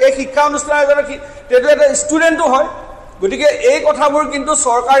এই শিক্ষা অনুষ্ঠানৰ তেটো এটা ষ্টুডেণ্টো হয়। গতিকে এই কথাবোৰ কিন্তু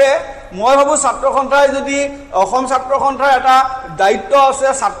চৰকাৰে, মই ভাবোঁ ছাত্ৰ সন্থাই যদি অসম ছাত্ৰ সন্থাৰ এটা দায়িত্ব আছে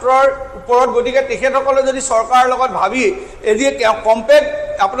ছাত্ৰৰ ওপৰত, গতিকে তেখেতসকলে যদি চৰকাৰৰ লগত ভাবি এই যে কম্পেক্ট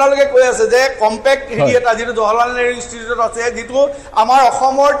আপোনালোকে কৈ আছে যে কম্পেক্ট হেৰি এটা যিটো জৱাহৰলাল নেহৰু ইনষ্টিটিউটত আছে, যিটো আমাৰ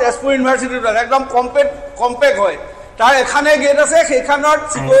অসমৰ তেজপুৰ ইউনিভাৰ্চিটিত একদম কম্পেক্ট হয়, তাৰ এখানে গেট আছে, সেইখনত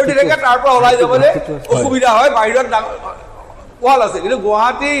চিকিউৰিটি থাকে, তাৰ পৰা ওলাই যাবলৈ অসুবিধা হয়, বাহিৰত ৱাল আছে। কিন্তু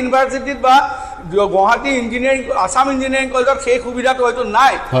গুৱাহাটী ইউনিভাৰ্চিটিত বা গুৱাহাটী ইঞ্জিনিয়াৰিং, আছাম ইঞ্জিনিয়াৰিং কলেজত সেই সুবিধাটো হয়তো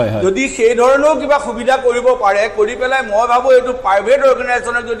নাই। যদি সেই ধৰণেও কিবা সুবিধা কৰিব পাৰে, কৰি পেলাই মই ভাবোঁ এইটো প্ৰাইভেট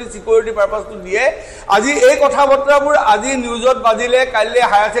অৰ্গেনাইজেশ্যনক যদি চিকিউৰিটি পাৰ্পাছটো দিয়ে, আজি এই কথা বতৰাবোৰ আজি নিউজত বাজিলে কাইলৈ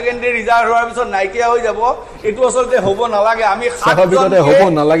হায়াৰ ছেকেণ্ডেৰী ৰিজাল্ট হোৱাৰ পিছত নাইকিয়া হৈ যাব। এইটো আচলতে হ'ব নালাগে। আমি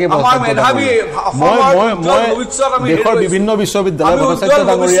আমাৰ মেধাৱী দেশৰ বিভিন্ন বিশ্ববিদ্যালয়,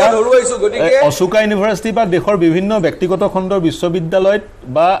 অশোকা ইউনিভাৰ্চিটি বা দেশৰ বিভিন্ন ব্যক্তিগত খণ্ডৰ বিশ্ববিদ্যালয়ত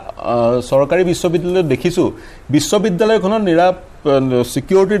বা চৰকাৰী বিশ্ববিদ্যালয়ত দেখিছোঁ বিশ্ববিদ্যালয়খনত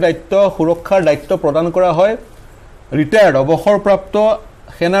সিকিউৰিটিৰ দায়িত্ব সুৰক্ষাৰ দায়িত্ব প্ৰদান কৰা হয় ৰিটায়াৰ্ড অৱসৰপ্ৰাপ্ত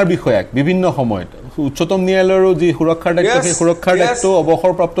সেনাৰ বিষয়াক বিভিন্ন সময়ত উচ্চতম ন্যায়ালয়ৰ যি সুৰক্ষাৰ দায়িত্ব সেই সুৰক্ষাৰ দায়িত্ব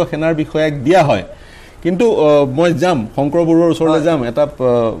অৱসৰপ্ৰাপ্ত সেনাৰ বিষয়াক দিয়া হয় কিন্তু মই যাম শংকৰ বৰুৱাৰ ওচৰলৈ যাম এটা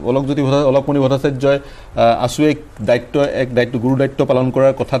অলকমণি ভট্টাচাৰ্যই আছুৱে দায়িত্ব গুৰু দায়িত্ব পালন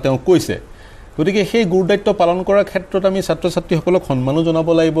কৰাৰ কথা তেওঁ কৈছে গতিকে সেই গুৰু দায়িত্ব পালন কৰাৰ ক্ষেত্ৰত আমি ছাত্ৰ ছাত্ৰীসকলক সন্মানো জনাব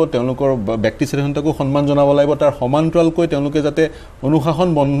লাগিব তেওঁলোকৰ ব্যক্তি স্বাধীনতাকো সন্মান জনাব লাগিব তাৰ সমান্তৰালকৈ তেওঁলোকে যাতে অনুশাসন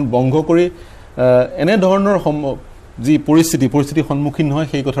ভংগ কৰি এনে ধৰণৰ যি পৰিস্থিতিৰ সন্মুখীন নহয়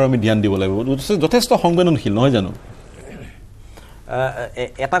সেই কথাৰ আমি ধ্যান দিব লাগিব যথেষ্ট সংবেদনশীল নহয় জানো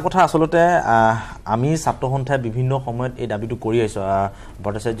এটা কথা আসলতে আমি ছাত্ৰ সন্থাই বিভিন্ন সময়ত এই দাবীটো কৰি আহিছোঁ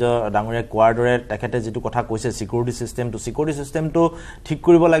ভট্টাচাৰ্য ডাঙৰীয়াই কোৱাৰ দৰে তেখেতে যিটো কথা কৈছে সিকিউৰিটি চিষ্টেমটো ঠিক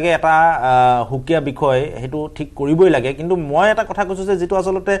কৰিব লাগে এটা হুকীয়া বিষয় সেইটো ঠিক কৰিবই লাগে কিন্তু মই এটা কথা কৈছোঁ যে যিটো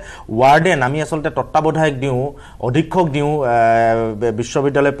আচলতে ৱাৰ্ডেন আমি আচলতে তত্ত্বাৱধায়ক দিওঁ অধীক্ষক দিওঁ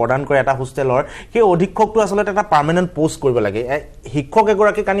বিশ্ববিদ্যালয় প্ৰদান কৰে এটা হোষ্টেলৰ সেই অধীক্ষকটো আচলতে এটা পাৰ্মানেণ্ট পোষ্ট কৰিব লাগে শিক্ষক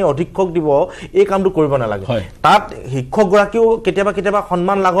এগৰাকীক আনি অধীক্ষক দিব এই কামটো কৰিব নালাগে তাত শিক্ষকগৰাকীও কেতিয়াবা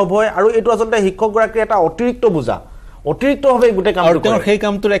সন্মান লাঘৱ হয় আৰু এইটো আচলতে শিক্ষকগৰাকীৰ এটা অতিৰিক্তভাৱে গোটেই কামটো সেই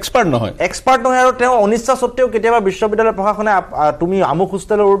কামটোৰ এক্সপাৰ্ট নহয় আৰু তেওঁ অনিচ্ছা সত্ত্বেও কেতিয়াবা বিশ্ববিদ্যালয়ৰ প্ৰশাসনে তুমি আমুক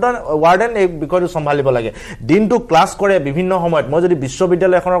হোষ্টেলৰ ৱাৰ্ডেন এই বিষয়টো চম্ভালিব লাগে দিনটো ক্লাছ কৰে বিভিন্ন সময়ত মই যদি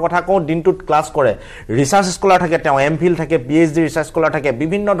বিশ্ববিদ্যালয় এখনৰ কথা কওঁ দিনটোত ক্লাছ কৰে ৰিচাৰ্চ স্কলাৰ থাকে তেওঁ এমফিল থাকে PhD ৰিচাৰ্চ স্কলাৰ থাকে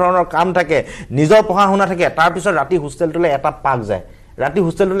বিভিন্ন ধৰণৰ কাম থাকে নিজৰ পঢ়া শুনা থাকে তাৰপিছত ৰাতি হোষ্টেলটোলৈ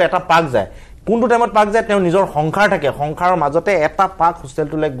এটা পাক যায় কোনটো টাইমত পাক যায় তেওঁ নিজৰ সংসাৰ থাকে সংসাৰৰ মাজতে এটা পাক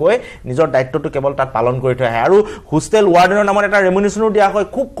হোষ্টেলটোলৈ গৈ নিজৰ দায়িত্বটো কেৱল তাত পালন কৰি থৈ আহে আৰু হোষ্টেল ৱাৰ্ডেনৰ নামত এটা ৰেমুনেশ্যনো দিয়া হয়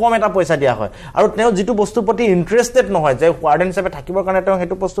খুব কম এটা পইচা দিয়া হয় আৰু তেওঁ যিটো বস্তুৰ প্ৰতি ইণ্টাৰেষ্টেড নহয় যে ৱাৰ্ডেন হিচাপে থাকিবৰ কাৰণে তেওঁ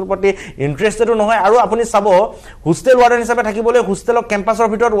সেইটো বস্তুৰ প্ৰতি ইণ্টাৰেষ্টেডো নহয় আৰু আপুনি চাব হোষ্টেল ৱাৰ্ডেন হিচাপে থাকিবলৈ হোষ্টেলৰ কেম্পাছৰ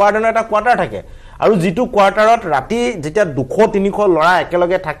ভিতৰত ৱাৰ্ডেনৰ এটা কোৱাৰ্টাৰ থাকে আৰু যিটো কোৱাৰ্টাৰত ৰাতি যেতিয়া 200-300 ল'ৰা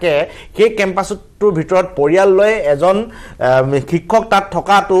একেলগে থাকে সেই কেম্পাছটোৰ ভিতৰত পৰিয়াল লৈ এজন শিক্ষক তাত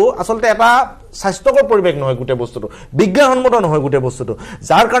থকাটো আচলতে এটা স্বাস্থ্যকৰ পৰিৱেশ নহয় গোটেই বস্তুটো বিজ্ঞানসন্মত নহয় গোটেই বস্তুটো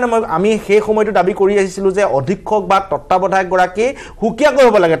যাৰ কাৰণে আমি সেই সময়টো দাবী কৰি আহিছিলোঁ যে অধীক্ষক বা তত্ত্বাৱধায়কগৰাকী সুকীয়াকৈ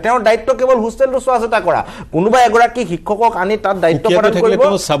হ'ব লাগে তেওঁৰ দায়িত্ব কেৱল হোষ্টেলটো চোৱা চিতা কৰা কোনোবা এগৰাকী শিক্ষকক আনি তাত দায়িত্ব প্ৰদান কৰিব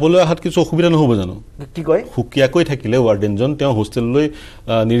চাবলৈ অহাত কিছু অসুবিধা নহ'ব জানো কি কয় সুকীয়াকৈ থাকিলে ৱাৰ্ডেনজন তেওঁ হোষ্টেললৈ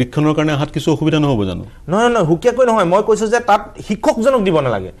নিৰীক্ষণৰ কাৰণে অহাত কিছু অসুবিধা নহ'ব জানো নহয় সুকীয়াকৈ নহয় মই কৈছোঁ যে তাত শিক্ষকজনক দিব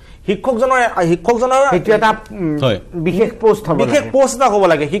নালাগে শিক্ষকজনৰ এইটো এটা বিশেষ পোষ্ট এটা হ'ব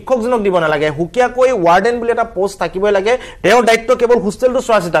লাগে শিক্ষকজনক দিব নালাগে হুকীয়াকৈ ৱাৰ্ডেন বুলি এটা পোষ্ট থাকিবই লাগে তেওঁৰ দায়িত্ব কেৱল হোষ্টেলটো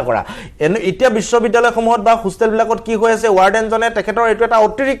চোৱা চিতা কৰা এতিয়া বিশ্ববিদ্যালয়সমূহত বা হোষ্টেলবিলাকত কি হৈ আছে ৱাৰ্ডেনজনে তেখেতৰ এইটো এটা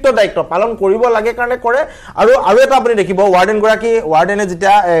অতিৰিক্ত দায়িত্ব পালন কৰিব লাগে কাৰণে কৰে আৰু এটা আপুনি দেখিব ৱাৰ্ডেনে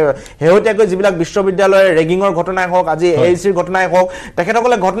যেতিয়া শেহতীয়াকৈ যিবিলাক বিশ্ববিদ্যালয়ৰ ৰেগিঙৰ ঘটনাই হওক আজি AICৰ ঘটনাই হওক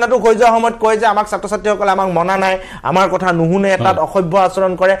তেখেতসকলে ঘটনাটো হৈ যোৱাৰ সময়ত কয় যে আমাক ছাত্ৰ ছাত্ৰীসকলে আমাক মনা নাই আমাৰ কথা নুশুনে তাত অসভ্য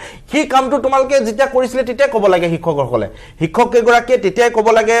আচৰণ কৰে সেই কামটো তোমালোকে যেতিয়া কৰিছিলে তেতিয়া ক'ব লাগে শিক্ষকসকলে শিক্ষককেইগৰাকীয়ে তেতিয়াই ক'ব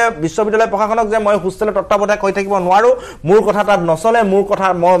লাগে বিশ্ববিদ্যালয় প্ৰশাসনক যে মই হোষ্টেলৰ তত্ত্বাৱধায়ক হৈ থাকিব নোৱাৰো মোৰ কথা তাত নচলে মোৰ কথা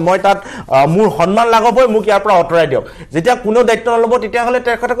মই তাত মোৰ সন্মান লাঘৱ হৈ মোক ইয়াৰ পৰা আঁতৰাই দিয়ক যেতিয়া কোনেও দায়িত্ব নল'ব তেতিয়াহ'লে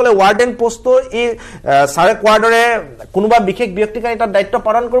তেখেতসকলে ৱাৰ্ডেন পোষ্টটো এই ছাৰে কোৱাৰ দৰে কোনোবা বিশেষ ব্যক্তিক আনি তাত দায়িত্ব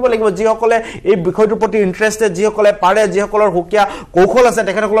পালন কৰিব লাগিব যিসকলে এই বিষয়টোৰ প্ৰতি ইণ্টাৰেষ্টেড যিসকলে পাৰে যিসকলৰ সুকীয়া কৌশল আছে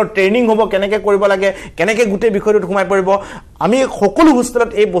তেখেতসকলৰ ট্ৰেইনিং হ'ব কেনেকৈ কৰিব লাগে কেনেকৈ গোটেই বিষয়টোত সোমাই পৰিব আমি সকলো হোষ্টেলত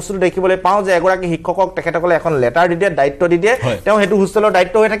এই বস্তুটো দেখিবলৈ পাওঁ যে এগৰাকী শিক্ষকক তেখেতসকলে এখন লেটাৰ দি দিয়ে দায়িত্ব দি দিয়ে তেওঁ সেইটো হোষ্টেলৰ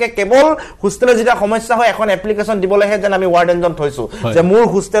দায়িত্ব হৈ থাকে কেৱল হোষ্টেলৰ যেতিয়া সমস্যা হয় এখন এপ্লিকেশ্যন দিবলৈহে যেন আমি ৱাৰ্ডেনজন থৈছোঁ যে মোৰ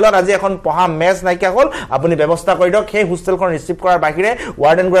হোষ্টেলত আজি এখন পঢ়া মেচ নাইকিয়া হ'ল আপুনি ব্যৱস্থা কৰি দিয়ক সেই হোষ্টেলখন ৰিচিভ কৰাৰ বাহিৰে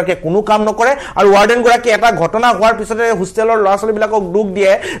ৱাৰ্ডেনগৰাকীয়ে কোনো কাম নকৰে আৰু ৱাৰ্ডেনগৰাকীয়ে এটা ঘটনা হোৱাৰ পিছতে হোষ্টেলৰ ল'ৰা ছোৱালীবিলাকক দুখ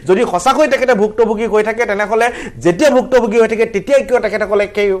দিয়ে যদি সঁচাকৈ তেখেতে ভুক্তভোগী হৈ থাকে তেনেহ'লে যেতিয়া ভুক্তভোগী হৈ থাকে তেতিয়াই কিয় তেখেতসকলে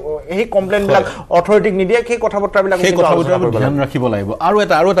সেই কমপ্লেইনবিলাক অথৰিটিক নিদিয়ে সেই কথা বতৰাবিলাক ধ্যান ৰাখিব লাগিব আৰু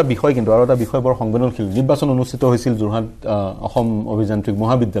এটা বিষয় কিন্তু আৰু এটা বিষয় বৰ সংবেদনশীল নিৰ্বাচন অনুষ্ঠিত হৈছিল যোৰহাট অসম অভিযান্ত্ৰিক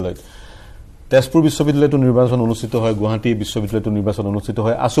মহাবিদ্যালয়ত তেজপুৰ বিশ্ববিদ্যালয়তো নিৰ্বাচন অনুষ্ঠিত হয় গুৱাহাটী বিশ্ববিদ্যালয়তো নিৰ্বাচন অনুষ্ঠিত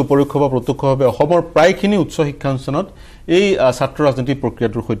হয় আছু পৰোক্ষ বা প্ৰত্যক্ষভাৱে অসমৰ প্ৰায়খিনি উচ্চ শিক্ষানুষ্ঠানত এই ছাত্ৰ ৰাজনীতি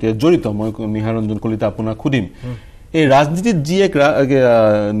প্ৰক্ৰিয়াটোৰ সৈতে জড়িত মই নিহাৰ ৰঞ্জন কলিতা আপোনাক সুধিম এই ৰাজনীতিত যি এক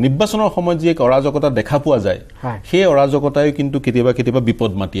নিৰ্বাচনৰ সময়ত যি এক অৰাজকতা দেখা পোৱা যায় সেই অৰাজকতাই কিন্তু কেতিয়াবা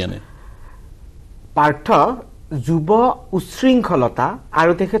বিপদ মাতি আনে পাৰ্থ যুৱ উশৃংখলতা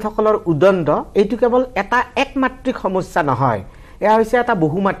আৰু তেখেতসকলৰ উদণ্ড এইটো কেৱল এটা একমাত্ৰিক সমস্যা নহয় এয়া হৈছে এটা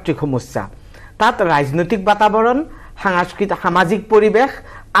বহুমাত্ৰিক সমস্যা তাত ৰাজনৈতিক বাতাবৰণ সামাজিক পৰিৱেশ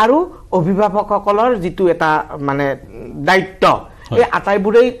আৰু অভিভাৱকসকলৰ যিটো এটা মানে দায়িত্ব এই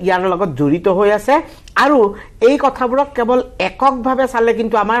আটাইবোৰেই ইয়াৰ লগত জড়িত হৈ আছে আৰু এই কথাবোৰক কেৱল এককভাৱে চালে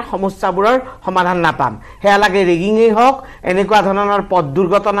কিন্তু আমাৰ সমস্যাবোৰৰ সমাধান নাপাম সেয়া লাগে ৰেগিঙেই হওক এনেকুৱা ধৰণৰ পথ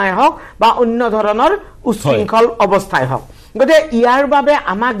দুৰ্ঘটনাই হওক বা অন্য ধৰণৰ উশৃংখল অৱস্থাই হওক গতিকে ইয়াৰ বাবে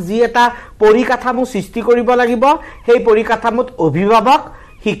আমাক যি এটা পৰিকাঠামো সৃষ্টি কৰিব লাগিব সেই পৰিকাঠামোত অভিভাৱক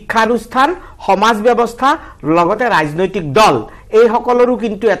শিক্ষানুষ্ঠান সমাজ ব্যৱস্থা লগতে ৰাজনৈতিক দল এই সকলৰো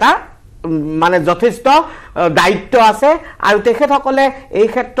কিন্তু এটা মানে যথেষ্ট দায়িত্ব আছে আৰু তেখেতসকলে এই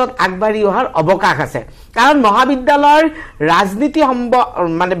ক্ষেত্ৰত আগবাঢ়ি অহাৰ অৱকাশ আছে কাৰণ মহাবিদ্যালয়ৰ ৰাজনীতি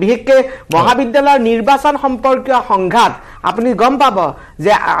মানে বিশেষকৈ মহাবিদ্যালয়ৰ নিৰ্বাচন সম্পৰ্কীয় সংঘাত আপুনি গম পাব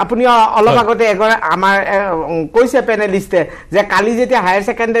যে আপুনি অলপ আগতে আমাৰ কৈছে পেনেলিষ্টে যে কালি যেতিয়া হায়াৰ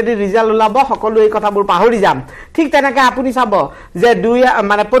ছেকেণ্ডাৰী ৰিজাল্ট ওলাব সকলো এই কথাবোৰ পাহৰি যাম ঠিক তেনেকৈ আপুনি চাব যে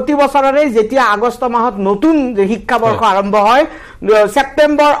মানে প্ৰতি বছৰৰে যেতিয়া আগষ্ট মাহত নতুন শিক্ষাবৰ্ষ আৰম্ভ হয়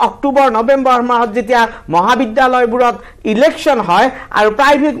ছেপ্টেম্বৰ অক্টোবৰ নৱেম্বৰ মাহত যেতিয়া মহাবিদ্যালয়বোৰত ইলেকশ্যন হয় আৰু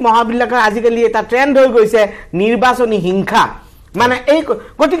প্ৰাইভেট মহাবিদ্যালয়ৰ আজিকালি এটা ট্ৰেণ্ড হৈ গৈছে নিৰ্বাচনী হিংসা মানে এই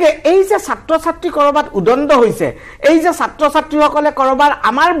গতিকে এই যে ছাত্ৰ ছাত্ৰী কৰবাত উদণ্ড হৈছে এই যে ছাত্ৰ ছাত্ৰীসকলে কৰবাৰ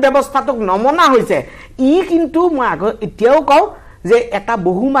আমাৰ ব্যৱস্থাটোক নমনা হৈছে ই কিন্তু মই এতিয়াও কওঁ যে এটা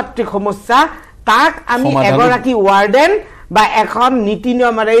বহুমাত্ৰিক সমস্যা তাক আমি এগৰাকী ৱাৰ্ডেন বা এখন নীতি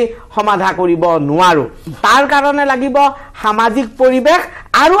নিয়মেৰে সমাধান কৰিব নোৱাৰো তাৰ কাৰণে লাগিব সামাজিক পৰিৱেশ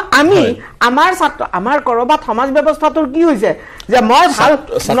আৰু আমি আমাৰ কৰবাত সমাজ ব্যৱস্থাটোৰ কি হৈছে যে মই ভাল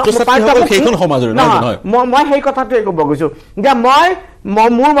সেইখন সমাজৰ মই সেই কথাটোৱে ক'ব গৈছো যে মই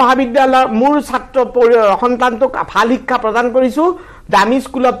মোৰ মহাবিদ্যালয়ৰ মোৰ ছাত্ৰ সন্তানটোক ভাল শিক্ষা প্ৰদান কৰিছো দামী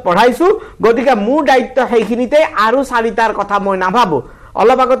স্কুলত পঢ়াইছো গতিকে মোৰ দায়িত্ব সেইখিনিতে আৰু চাৰিটাৰ কথা মই নাভাবো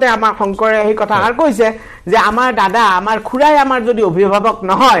অলপ আগতে আমাৰ শংকৰে এই কথা কৈছে যে আমাৰ দাদা আমাৰ খুৰাই আমাৰ যদি অভিভাৱক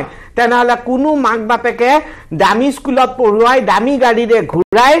নহয় তেনেহলে কোনো মাক বাপেকে দামী স্কুলত পঢ়ুৱাই দামী গাড়ীৰে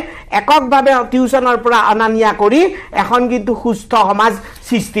ঘূৰাই এককভাৱে টিউচনৰ পৰা অনা নিয়া কৰি এখন কিন্তু সুস্থ সমাজ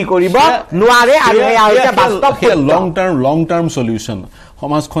সৃষ্টি কৰিব নোৱাৰে আৰু এয়া হৈছে বাস্তৱ লং টাৰ্ম সলিউশন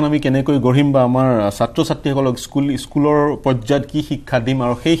সমাজখন আমি কেনেকৈ গঢ়িম বা আমাৰ ছাত্ৰ ছাত্ৰীসকলক স্কুলৰ পৰ্যায়ত কি শিক্ষা দিম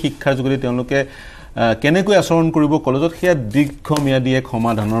আৰু সেই শিক্ষাৰ যোগেদি তেওঁলোকে কেনেকৈ আচৰণ কৰিব কলেজত সেয়া দীৰ্ঘম্যাদী এক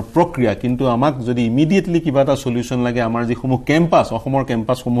সমাধানৰ প্ৰক্ৰিয়া কিন্তু আমাক যদি ইমিডিয়েটলি কিবা এটা সলিউশন লাগে আমাৰ যিসমূহ কেম্পাছ অসমৰ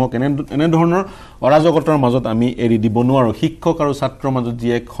কেম্পাছসমূহক এনেধৰণৰ অৰাজকতাৰ মাজত আমি এৰি দিব নোৱাৰোঁ শিক্ষক আৰু ছাত্ৰৰ মাজত যি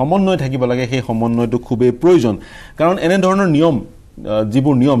এক সমন্বয় থাকিব লাগে সেই সমন্বয়টো খুবেই প্ৰয়োজন কাৰণ এনেধৰণৰ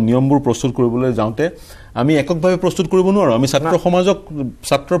যিবোৰ নিয়মবোৰ প্ৰস্তুত কৰিবলৈ যাওঁতে আমি এককভাৱে প্ৰস্তুত কৰিব নোৱাৰো আমি ছাত্ৰ সমাজক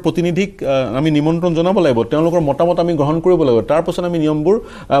ছাত্ৰৰ প্ৰতিনিধিক আমি নিমন্ত্ৰণ জনাব লাগিব তেওঁলোকৰ মতামত আমি গ্ৰহণ কৰিব লাগিব তাৰ পাছত আমি নিয়মবোৰ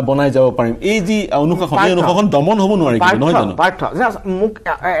বনাই যাব পাৰিম এই যি অনুশাসন দমন হ'ব নোৱাৰি নহয় জানো মোক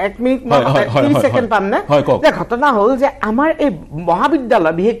 1 মিনিট 30 সেকেন্ড পাম নে যে ঘটনা হ'ল যে আমাৰ এই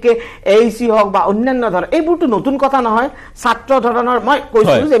মহাবিদ্যালয় বিশেষকৈ এইচি হওক বা অন্যান্য ধৰ এইবোৰটো নতুন কথা নহয় ছাত্ৰ ধৰণৰ মই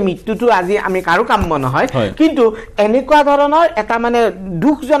কৈছো যে মৃত্যুটো আজি আমি কাৰো কাম্য নহয় কিন্তু এনেকুৱা ধৰণৰ এটা মানে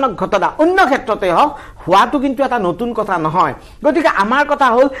দুখজনক ঘটনা অন্য ক্ষেত্ৰতে হওক হোৱাটো কিন্তু এটা নতুন কথা নহয় গতিকে আমাৰ কথা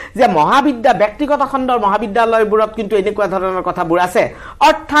হ'ল যে ব্যক্তিগত খণ্ডৰ মহাবিদ্যালয়বোৰত কিন্তু এনেকুৱা ধৰণৰ কথাবোৰ আছে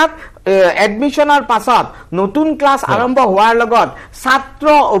অৰ্থাৎ এডমিশনৰ পাছত নতুন ক্লাছ আৰম্ভ হোৱাৰ লগত ছাত্ৰ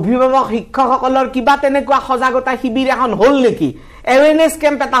অভিভাৱক শিক্ষকসকলৰ কিবা তেনেকুৱা সজাগতা শিবিৰ এখন হ'ল নেকি এৱেৰনেছ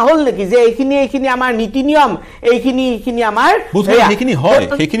কেম্প এটা হ'ল নেকি যে এইখিনি আমাৰ নীতি নিয়ম এইখিনি আমাৰ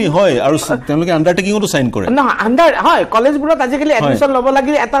সেইখিনি হয় আৰু তেওঁলোকে আণ্ডাৰটেকিংটো সাইন কৰে নহয় হয় কলেজবোৰত আজিকালি এডমিশন ল'ব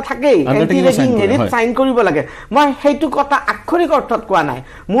লাগিলে এটা থাকেই হেৰিত সাইন কৰিব লাগে মই সেইটো কথা আক্ষৰিক অৰ্থত কোৱা নাই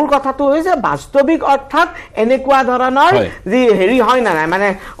মোৰ কথাটো হৈছে বাস্তৱিক অৰ্থত এনেকুৱা ধৰণৰ যি হেৰি হয় না নাই মানে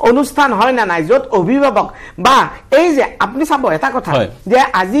অনুষ্ঠান হয় না নাই য'ত অভিভাৱক বা এই যে আপুনি চাব এটা কথা যে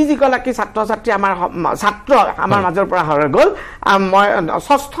আজি যিগৰাকী ছাত্ৰ ছাত্ৰী আমাৰ মাজৰ পৰা হৈ গ'ল মই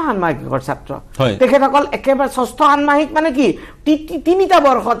ষষ্ঠ ষান্মাসিকৰ ছাত্ৰ তেখেতসকল একেবাৰে ষষ্ঠ ষান্মাসিক মানে কি 3টা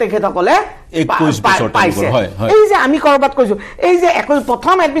বৰ্ষ তেখেতসকলে পাইছে এই যে আমি কৰবাত কৈছো এই যে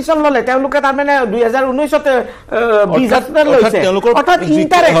প্ৰথম এডমিশন ললে তেওঁলোকে তাৰমানে 2019ত বিজনেছ লৈছে অৰ্থাৎ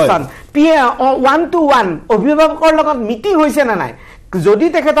ইণ্টাৰেকশ্যন 1-to-1 অভিভাৱকৰ লগত মিটিং হৈছে না নাই যদি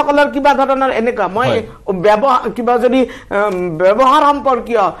তেখেতসকলৰ কিবা ধৰণৰ এনেকুৱা মই কিবা যদি ব্যৱহাৰ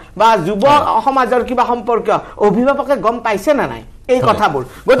সম্পৰ্কীয় বা যুৱ সমাজৰ কিবা সম্পৰ্কীয় অভিভাৱকে গম পাইছে না নাই এই কথাবোৰ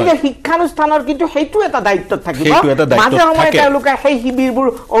গতিকে শিক্ষানুষ্ঠানৰ কিন্তু সেইটো এটা দায়িত্ব থাকিব মাজে সময়ে তেওঁলোকে সেই শিবিৰবোৰ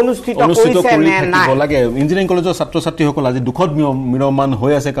অনুষ্ঠিত কৰিছে নে নাই লাগে ইঞ্জিনিয়াৰিং কলেজৰ ছাত্ৰ ছাত্ৰীসকল আজি দুখত মিৰমান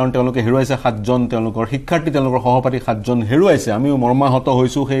হৈ আছে কাৰণ তেওঁলোকে হেৰুৱাইছে 7জন তেওঁলোকৰ শিক্ষাৰ্থী তেওঁলোকৰ সহপাঠী 7জন হেৰুৱাইছে আমিও মৰ্মাহত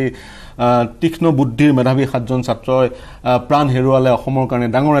হৈছো সেই তীক্ষ্ণ বুদ্ধিৰ মেধাৱী 7জন ছাত্ৰই প্ৰাণ হেৰুৱালে অসমৰ কাৰণে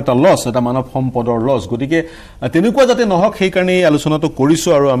ডাঙৰ এটা লছ এটা মানৱ সম্পদৰ লছ গতিকে তেনেকুৱা যাতে নহওক সেই কাৰণে এই আলোচনাটো কৰিছো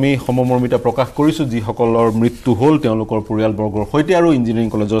আৰু আমি সমমৰ্মিতা প্ৰকাশ কৰিছো যিসকলৰ মৃত্যু হ'ল তেওঁলোকৰ পৰিয়ালবৰ্গৰ সৈতে আৰু ইঞ্জিনিয়াৰিং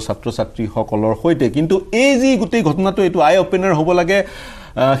কলেজৰ ছাত্ৰ ছাত্ৰীসকলৰ সৈতে কিন্তু এই যি গোটেই ঘটনাটো এইটো আই অপেনাৰ হ'ব লাগে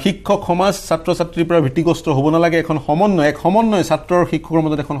শিক্ষক সমাজ ছাত্ৰ ছাত্ৰীৰ পৰা ভীতিগ্ৰস্ত হ'ব নালাগে এখন সমন্বয় ছাত্ৰৰ শিক্ষকৰ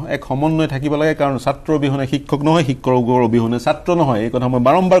মাজত এক সমন্বয় থাকিব লাগে কাৰণ ছাত্ৰ অবিহনে শিক্ষক নহয় শিক্ষকৰ অবিহনে ছাত্ৰ নহয় এই কথা মই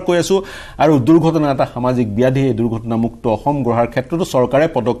বাৰম্বাৰ কৈ আছো আৰু দুৰ্ঘটনা এটা সামাজিক ব্যাধি এই দুৰ্ঘটনামুক্ত অসম গঢ়াৰ ক্ষেত্ৰতো চৰকাৰে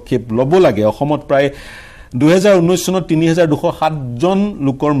পদক্ষেপ ল'ব লাগে অসমত প্ৰায় 2019 চনত 3207 জন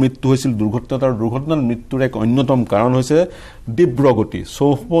লোকৰ মৃত্যু হৈছিল দুৰ্ঘটনাত আৰু দুৰ্ঘটনাৰ মৃত্যুৰ এক অন্যতম কাৰণ হৈছে তীব্ৰ গতি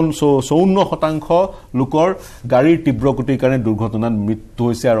 54% লোকৰ গাড়ীৰ তীব্ৰ গতিৰ কাৰণে দুৰ্ঘটনাত মৃত্যু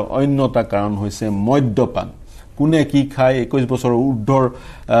হৈছে আৰু অন্য এটা কাৰণ হৈছে মদ্যপান কোনে কি খায় 21 বছৰৰ ঊৰ্ধৰ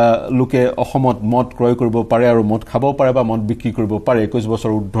লোকে অসমত মদ ক্ৰয় কৰিব পাৰে আৰু মদ খাব পাৰে বা মদ বিক্ৰী কৰিব পাৰে 21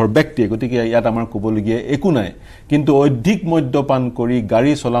 বছৰৰ ঊৰ্ধৰ ব্যক্তি গতিকে ইয়াত আমাৰ ক'বলগীয়া একো নাই কিন্তু অধিক মদ্যপান কৰি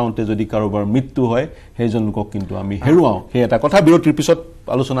গাড়ী চলাওঁতে যদি কাৰোবাৰ মৃত্যু হয় সেইজন লোকক কিন্তু আমি হেৰুৱাও সেই এটা কথা বিৰতিৰ পিছত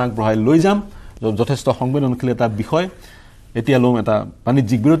আলোচনা আগবঢ়াই লৈ যাম যথেষ্ট সংবেদনশীল এটা বিষয় এতিয়া লম এটা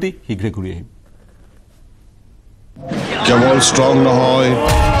বাণিজ্যিক বিৰতি শীঘ্ৰে ঘূৰি আহিম কেৱল ষ্ট্ৰং নহয়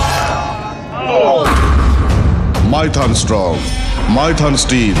মাইথান ষ্ট্ৰং মাইথান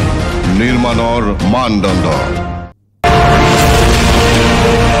ষ্টীল নিৰ্মাণৰ মানদণ্ড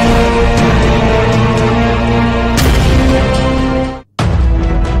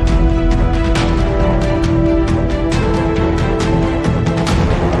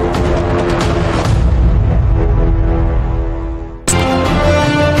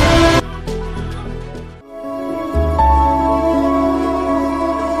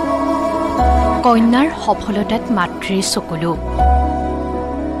কন্যাৰ সফলতাত মাতৃৰ চকুলো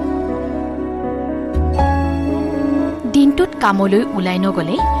দিনটোত কামলৈ ওলাই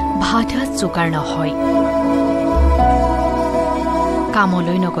নগলে ভাত যোগাৰ নহয়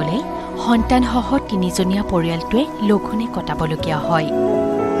কামলৈ নগলে সন্তানসহ তিনিজনীয়া পৰিয়ালটোৱে লঘোণে কটাবলগীয়া হয়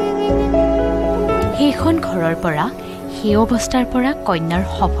সেইখন ঘৰৰ পৰা সেই অৱস্থাৰ পৰা কন্যাৰ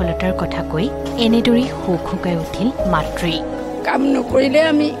সফলতাৰ কথা কৈ এনেদৰে হুকাই উঠিল মাতৃ কাম নকৰিলে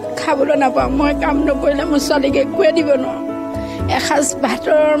আমি খাবলৈ নাপাওঁ মই কাম নকৰিলে মোৰ ছোৱালীক একোৱে দিব নোৱাৰোঁ এসাঁজ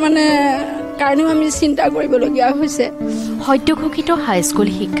ভাতৰ মানে কাৰণেও আমি চিন্তা কৰিবলগীয়া হৈছে সদ্য ঘোষিত হাইস্কুল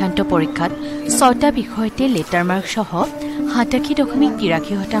শিক্ষান্ত পৰীক্ষাত 6টা বিষয়তে লেটাৰ মাৰ্ক সহ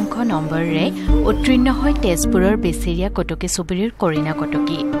 87.83% নম্বৰেৰে উত্তীৰ্ণ হয় তেজপুৰৰ বেচেৰিয়া কটকী চুবুৰীৰ কৰিনা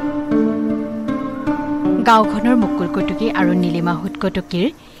কটকী গাঁওখনৰ মুকুল কটকী আৰু নীলিমাহুত কটকীৰ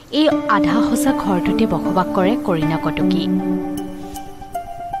এই আধা সঁচা ঘৰটোতে বসবাস কৰে কৰিনা কটকী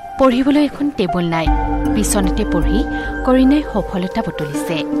পঢ়িবলৈ এখন টেবুল নাই বিচনাতে পঢ়ি কৰিনাই সফলতা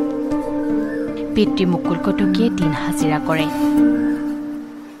বুটলিছে পিতৃ মুকুল কটকীয়ে দিন হাজিৰা কৰে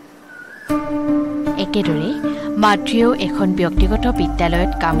একেদৰে মাতৃয়েও এখন ব্যক্তিগত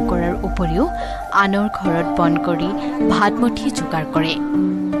বিদ্যালয়ত কাম কৰাৰ উপৰিও আনৰ ঘৰত বন কৰি ভাত মুঠি যোগাৰ কৰে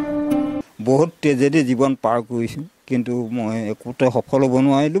বহুত তেজেদি জীৱন পাৰ কৰিছোঁ কিন্তু মই একোতে সফল হ'ব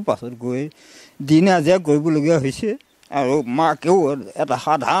নোৱাৰিলোঁ পাছত গৈ দিন হাজিৰা কৰিবলগীয়া হৈছে আৰু মাকেও এটা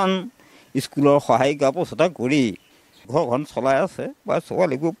সাধাৰণ স্কুলৰ সহায়িকা প্ৰচেষ্টা কৰি ঘৰখন চলাই আছে বা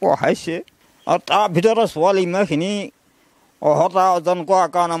ছোৱালীকো পঢ়াইছে আৰু তাৰ ভিতৰতে ছোৱালী ইমানখিনি অৰ্হতা অৰ্জন কৰাৰ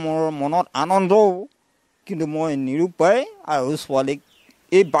কাৰণে মোৰ মনত আনন্দও কিন্তু মই নিৰূপায় আৰু ছোৱালীক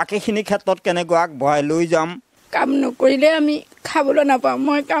এই বাকীখিনি ক্ষেত্ৰত কেনেকৈ আগবঢ়াই লৈ যাম কাম নকৰিলে আমি খাবলৈ নাপাওঁ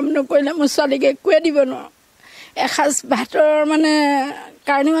মই কাম নকৰিলে মোৰ ছোৱালীক একোৱে দিব নোৱাৰোঁ এসাঁজ ভাতৰ মানে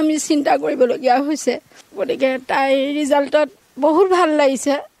কাৰণেও আমি চিন্তা কৰিবলগীয়া হৈছে গতিকে তাইৰ ৰিজাল্টত বহুত ভাল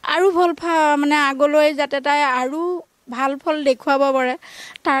লাগিছে আৰু ভাল মানে আগলৈ যাতে তাই আৰু ভাল ফল দেখুৱাব পাৰে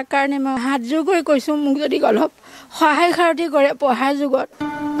তাৰ কাৰণে মই হাত জোৰ কৰি কৈছোঁ মোক যদি অলপ সহায় সাৰথি কৰে পঢ়াৰ যুগত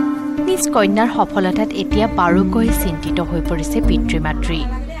নিজ কন্যাৰ সফলতাত এতিয়া বাৰুকৈ চিন্তিত হৈ পৰিছে পিতৃ মাতৃ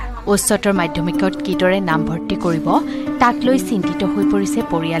উচ্চতৰ মাধ্যমিকত কিদৰে নামভৰ্তি কৰিব তাক লৈ চিন্তিত হৈ পৰিছে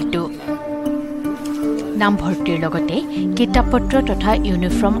পৰিয়ালটো নামভৰ্তিৰ লগতে কিতাপ পত্ৰ তথা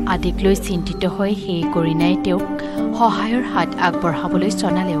ইউনিফৰ্ম আদিক লৈ চিন্তিত হৈ সেই কৰিনাই তেওঁক সহায়ৰ হাত আগবঢ়াবলৈ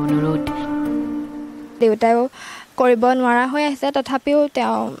জনালে অনুৰোধ দেউতায়েও কৰিব নোৱাৰা হৈ আছে তথাপিও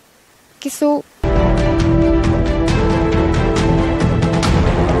তেওঁ কিছু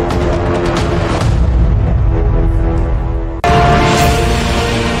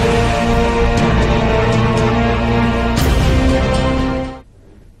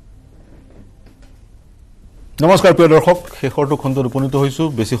নমস্কাৰ প্ৰিয় দৰ্শক শেষৰটো খণ্ডত উপনীত হৈছোঁ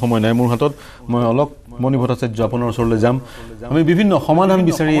বেছি সময় নাই মোৰ হাতত মই অলপ মণি ভট্টাচাৰ্য আপোনাৰ ওচৰলৈ যাম আমি বিভিন্ন সমাধান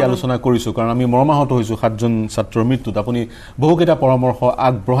বিচাৰি আলোচনা কৰিছোঁ কাৰণ আমি মৰ্মাহত হৈছোঁ 7জন ছাত্ৰৰ মৃত্যুত আপুনি বহুকেইটা পৰামৰ্শ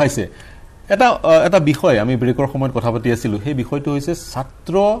আগবঢ়াইছে এটা বিষয় আমি ব্ৰেকৰ সময়ত কথা পাতি আছিলোঁ সেই বিষয়টো হৈছে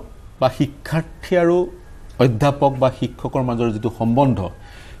ছাত্ৰ বা শিক্ষাৰ্থী আৰু অধ্যাপক বা শিক্ষকৰ মাজৰ যিটো সম্বন্ধ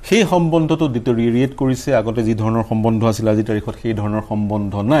সেই সম্বন্ধটো ডিটেৰিয়েট কৰিছে আগতে যি ধৰণৰ সম্বন্ধ আছিল আজি তাৰিখত সেই ধৰণৰ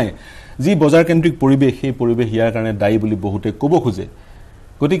সম্বন্ধ নাই যি বজাৰ কেন্দ্ৰিক পৰিৱেশ সেই পৰিৱেশ ইয়াৰ কাৰণে দায়ী বুলি বহুতে ক'ব খোজে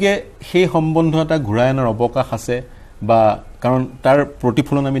গতিকে সেই সম্বন্ধ এটা ঘূৰাই অনাৰ অৱকাশ আছে বা কাৰণ তাৰ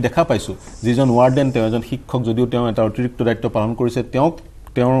প্ৰতিফলন আমি দেখা পাইছোঁ যিজন ৱাৰ্ডেন তেওঁ এজন শিক্ষক যদিও তেওঁ এটা অতিৰিক্ত দায়িত্ব পালন কৰিছে তেওঁৰ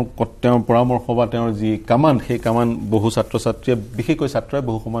পৰামৰ্শ বা তেওঁৰ যি কামাণ্ড সেই কামাণ্ড বহু ছাত্ৰ ছাত্ৰীয়ে বিশেষকৈ ছাত্ৰই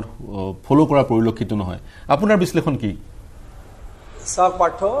বহু সময়ত ফ'ল' কৰা পৰিলক্ষিত নহয় আপোনাৰ বিশ্লেষণ কি চাওক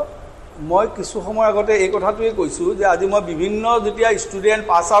পাৰ্থ মই কিছু সময় আগতে এই কথাটোৱে কৈছোঁ যে আজি মই বিভিন্ন যেতিয়া ষ্টুডেণ্ট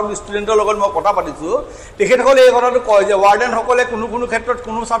পাছ আউট ষ্টুডেণ্টৰ লগত মই কথা পাতিছোঁ তেখেতসকলে এই কথাটো কয় যে ৱাৰ্ডেনসকলে কোনো ক্ষেত্ৰত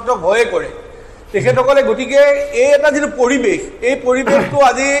কোনো ছাত্ৰক ভয়ে কৰে তেখেতসকলে গতিকে এই এটা যিটো পৰিৱেশ এই পৰিৱেশটো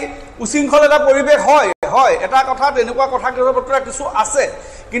আজি উশৃংখল এটা পৰিৱেশ হয় এটা কথা তেনেকুৱা কথা বতৰা কিছু আছে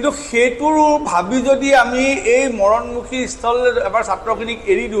কিন্তু সেইটোৰ ভাবি যদি আমি এই মৰণমুখী স্থল এবাৰ ছাত্ৰখিনিক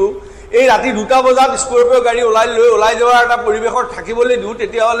এৰি দিওঁ এই ৰাতি 2টা বজাত স্কৰপিঅ' গাড়ী ওলাই যোৱাৰ এটা পৰিৱেশত থাকিবলৈ দিওঁ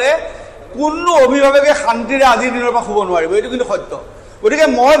তেতিয়াহ'লে কোনো অভিভাৱকে শান্তিৰে আজিৰ দিনৰ পৰা শুব নোৱাৰিব এইটো কিন্তু সত্য গতিকে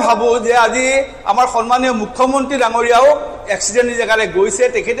মই ভাবোঁ যে আজি আমাৰ সন্মানীয় মুখ্যমন্ত্ৰী ডাঙৰীয়াও এক্সিডেণ্ট জেগালৈ গৈছে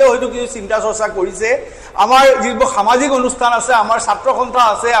তেখেতেও হয়তো কিছু চিন্তা চৰ্চা কৰিছে আমাৰ যিবোৰ সামাজিক অনুষ্ঠান আছে আমাৰ ছাত্ৰ সন্থা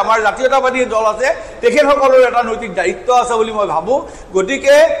আছে আমাৰ জাতীয়তাবাদী দল আছে তেখেতসকলৰ এটা নৈতিক দায়িত্ব আছে বুলি মই ভাবোঁ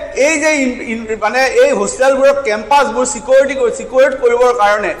গতিকে এই যে মানে এই হোষ্টেলবোৰৰ কেম্পাছবোৰ চিকিউৰিট কৰিবৰ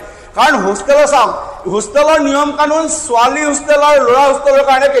কাৰণে কাৰণ হোষ্টেলৰ চাওক হোষ্টেলৰ নিয়ম কানুন ছোৱালী হোষ্টেলৰ ল'ৰা হোষ্টেলৰ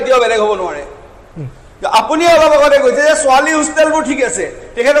কাৰণে কেতিয়াও বেলেগ হ'ব নোৱাৰে আপুনি অলপ আগতে কৈছে যে ছোৱালী হোষ্টেলবোৰ ঠিক আছে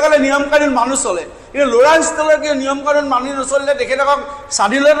তেখেতসকলে নিয়ম কানুন মানি চলে কিন্তু ল'ৰা হোষ্টেলৰ নিয়ম কানুন মানি নচলিলে তেখেতকক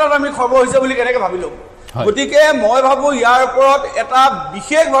স্বাধীনতাত আমি খৰ্ব হৈছে বুলি কেনেকৈ ভাবিলোঁ গতিকে মই ভাবোঁ ইয়াৰ ওপৰত এটা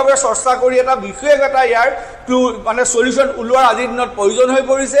বিশেষভাৱে চৰ্চা কৰি এটা বিশেষ এটা ইয়াৰ মানে সলিউশ্যন ওলোৱাৰ আজিৰ দিনত প্ৰয়োজন হৈ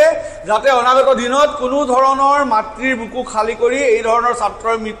পৰিছে যাতে অনাগত দিনত কোনো ধৰণৰ মাতৃৰ বুকু খালী কৰি এই ধৰণৰ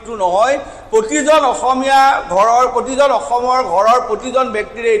ছাত্ৰৰ মৃত্যু নহয় প্ৰতিজন অসমীয়া ঘৰৰ প্ৰতিজন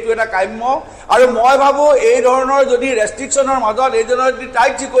ব্যক্তিৰে এইটো এটা কাম্য আৰু মই ভাবোঁ এই ধৰণৰ যদি ৰেষ্ট্ৰিকশ্যনৰ মাজত এই ধৰণৰ যদি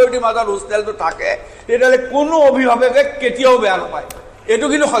টাইট চিকিউৰিটিৰ মাজত হোষ্টেলটো থাকে তেতিয়াহ'লে কোনো অভিভাৱকে কেতিয়াও বেয়া নাপায় এইটো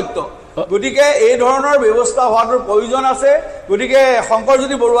কিন্তু সত্য গতিকে এই ধৰণৰ ব্যৱস্থা হোৱাটোৰ প্ৰয়োজন আছে গতিকে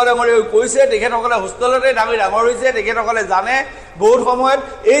শংকৰজ্যোতি বৰুৱা ডাঙৰীয়াই কৈছে তেখেতসকলে হোষ্টেলতে ডাঙৰ হৈছে তেখেতসকলে জানে বহুত সময়ত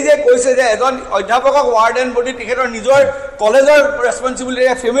এই যে কৈছে যে এজন অধ্যাপকক ৱাৰ্ডেন বুলি তেখেতৰ নিজৰ কলেজৰ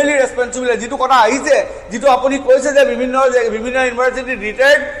ৰেছপঞ্চিবিলিটি ফেমিলি ৰেছপঞ্চিবিলিটি যিটো কথা আহিছে যিটো আপুনি কৈছে যে বিভিন্ন ইউনিভাৰ্চিটিত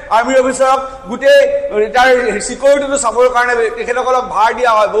ৰিটায়াৰ্ড আৰ্মি অফিচাৰক গোটেই তাৰ চিকিউৰিটিটো চাবৰ কাৰণে তেখেতসকলক ভাৰ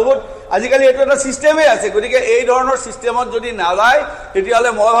দিয়া হয় বহুত আজিকালি এইটো এটা চিষ্টেমেই আছে গতিকে এই ধৰণৰ চিষ্টেমত যদি নাযায়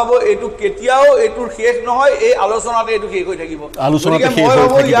তেতিয়াহ'লে মই ভাবোঁ এইটো কেতিয়াও এইটোৰ শেষ নহয় এই আলোচনাতে এইটো শেষ হৈ থাকিব গতিকে মই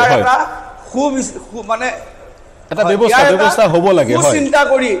ভাবোঁ ইয়াৰ এটা মানে এটা ব্যৱস্থা হ'ব লাগে চিন্তা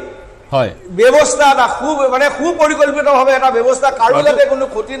কৰি ব্যৱস্থা এটা সুপৰিকল্পিতভাৱে এটা ব্যৱস্থা কাৰো যাতে কোনো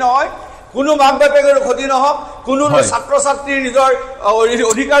ক্ষতি নহয় কোনো মাক বাপেকৰ ক্ষতি নহওক কোনো ছাত্ৰ ছাত্ৰীৰ নিজৰ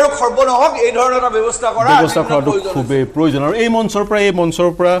অধিকাৰো খৰ্ব নহওক এই ধৰণৰ এটা ব্যৱস্থা কৰাটো খুবেই প্ৰয়োজন আৰু এই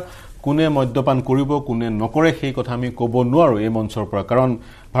মঞ্চৰ পৰা কোনে মদ্যপান কৰিব কোনে নকৰে সেই কথা আমি ক'ব নোৱাৰোঁ এই মঞ্চৰ পৰা কাৰণ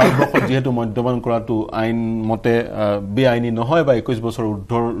ভাৰতবৰ্ষত যিহেতু মদ্যপান কৰাটো আইন মতে বেআইনী নহয় বা 21 বছৰ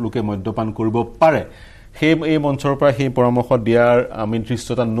ঊৰ্ধৰ লোকে মদ্যপান কৰিব পাৰে এই মঞ্চৰ পৰা সেই পৰামৰ্শ দিয়াৰ আমি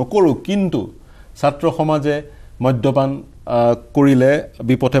দৃশ্যতা নকৰোঁ কিন্তু ছাত্ৰ সমাজে মদ্যপান কৰিলে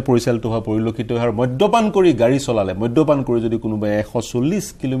বিপথে পৰিচালিত হোৱা পৰিলক্ষিত হয় আৰু মদ্যপান কৰি গাড়ী চলালে মদ্যপান কৰি যদি কোনোবাই 140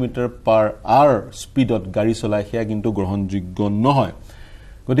 কিলোমিটাৰ/আৱাৰ স্পীডত গাড়ী চলায় সেয়া কিন্তু গ্ৰহণযোগ্য নহয়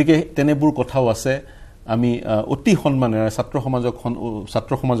গতিকে তেনেবোৰ কথাও আছে আমি অতি সন্মানেৰে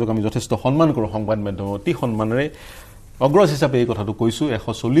ছাত্ৰ সমাজক আমি যথেষ্ট সন্মান কৰোঁ সংবাদ মাধ্যম অতি সন্মানেৰে অগ্ৰজ হিচাপে এই কথাটো কৈছোঁ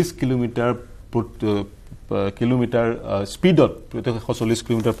 140 কিলোমিটাৰ স্পীডত 140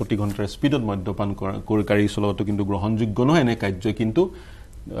 কিলোমিটাৰ প্ৰতি ঘণ্টাৰ স্পীডত মদ্যপান কৰি গাড়ী চলোৱাটো কিন্তু গ্ৰহণযোগ্য নহয় এনে কাৰ্যই কিন্তু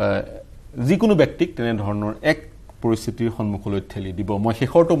যিকোনো ব্যক্তিক তেনেধৰণৰ এক পৰিস্থিতিৰ সন্মুখলৈ ঠেলি দিব মই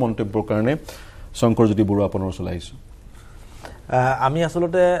শেষৰটো মন্তব্যৰ কাৰণে শংকৰজ্যোতি বৰুৱা আপোনাৰ ওচৰলৈ আহিছোঁ আমি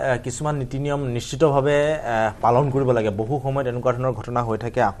আসলতে কিছুমান নীতি নিয়ম নিশ্চিতভাৱে পালন কৰিব লাগে বহু সময়ত এনেকুৱা ধৰণৰ ঘটনা হৈ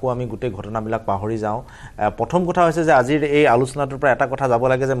থাকে আকৌ আমি গোটেই ঘটনাবিলাক পাহৰি যাওঁ প্ৰথম কথা হৈছে যে আজিৰ এই আলোচনাটোৰ পৰা এটা কথা যাব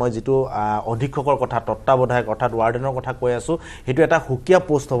লাগে যে মই যিটো অধীক্ষকৰ কথা তত্ত্বাৱধায়ক অৰ্থাৎ ৱাৰ্ডেনৰ কথা কৈ আছোঁ সেইটো এটা সুকীয়া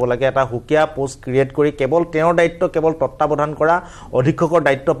পোষ্ট হ'ব লাগে এটা সুকীয়া পোষ্ট ক্ৰিয়েট কৰি কেৱল তেওঁৰ দায়িত্ব কেৱল তত্ত্বাৱধান কৰা অধীক্ষকৰ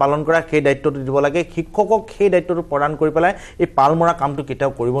দায়িত্ব পালন কৰা সেই দায়িত্বটো দিব লাগে শিক্ষকক সেই দায়িত্বটো প্ৰদান কৰি পেলাই এই পালমৰা কামটো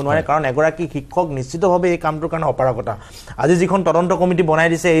কেতিয়াও কৰিব নোৱাৰে কাৰণ এগৰাকী শিক্ষক নিশ্চিতভাৱে এই কামটোৰ কাৰণে অপাৰগতা আজি যিখন তদন্ত কমিটি বনাই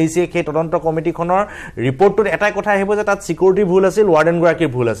দিছে এইচিয়ে সেই তদন্ত কমিটিখনৰ ৰিপৰ্টটোত এটাই কথা আহিব যে তাত সিকিউৰিটি ভুল আছিল ৱাৰ্ডেনগৰাকীৰ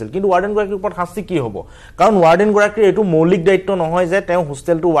ভুল আছিল কিন্তু ৱাৰ্ডেনগৰাকীৰ ওপৰত শাস্তি কি হ'ব কাৰণ ৱাৰ্ডেনগৰাকীৰ এইটো মৌলিক দায়িত্ব নহয় যে তেওঁ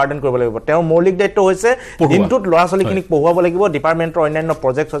হোষ্টেলটো ৱাৰ্ডেন কৰিব লাগিব তেওঁৰ মৌলিক দায়িত্ব হৈছে দিনটোত ল'ৰা ছোৱালীখিনিক পঢ়ুৱাব লাগিব ডিপাৰ্টমেণ্টৰ অন্যান্য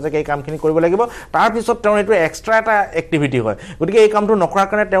প্ৰজেক্ট সজাকে এই কামখিনি কৰিব লাগিব তাৰপিছত তেওঁৰ এইটো এক্সট্ৰা এটা এক্টিভিটি হয় গতিকে এই কামটো নকৰাৰ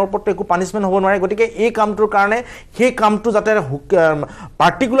কাৰণে তেওঁৰ ওপৰত একো পানিছমেণ্ট হ'ব নোৱাৰে গতিকে এই কামটোৰ কাৰণে সেই কামটো যাতে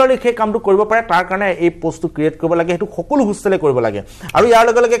পাৰ্টিকুলাৰলি সেই কামটো কৰিব পাৰে তাৰ কাৰণে এই পোষ্টটো ক্ৰিয়েট কৰিব লাগে সেইটো সকলো হোষ্টেলে কৰিব লাগে আৰু ইয়াৰ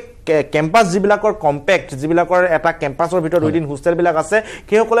লগে লগে কেম্পাছ যিবিলাকৰ কম্পেক্ট যিবিলাকৰ এটা কেম্পাছৰ ভিতৰত উইদিন হোষ্টেলবিলাক আছে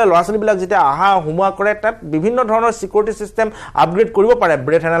সেইসকলে ল'ৰা ছোৱালীবিলাক যেতিয়া আহা হুমুৱা কৰে তাত বিভিন্ন ধৰণৰ সিকিউৰিটি সিস্টেম আপগ্ৰেড কৰিব পাৰে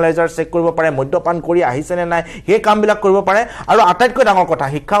ব্ৰেথ এনালাইজাৰ চেক কৰিব পাৰে মদ্যপান কৰি আহিছে নে নাই সেই কামবিলাক কৰিব পাৰে আৰু আটাইতকৈ ডাঙৰ কথা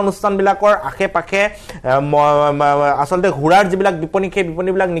শিক্ষা অনুষ্ঠানবিলাকৰ আশে পাশে আসলতে হুৰাৰ যিবিলাক বিপণী সেই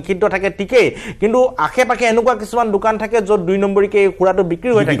বিপণীবিলাক নিষিদ্ধ থাকে ঠিকেই কিন্তু আশে পাশে এনেকুৱা কিছুমান দোকান থাকে য'ত 2 নম্বৰীকে এই হুৰাটো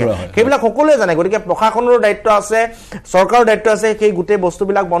বিক্ৰী হৈ থাকে সেইবিলাক সকলোৱে জানে গতিকে প্ৰশাসনৰ দায়িত্ব আছে চৰকাৰৰ দায়িত্ব আছে সেই গোটেই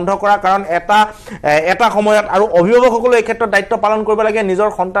বস্তুবিলাক বন্ধ কৰা কাৰণ এটা সময়ত আৰু অভিভাৱকসকলে এই ক্ষেত্ৰত দায়িত্ব পালন কৰিব লাগে নিজৰ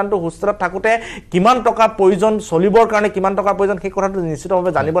সন্তানটো হোষ্টেলত থাকোতে কিমান টকা প্ৰয়োজন চলিবৰ কাৰণে কিমান টকা প্ৰয়োজন সেই কথাটো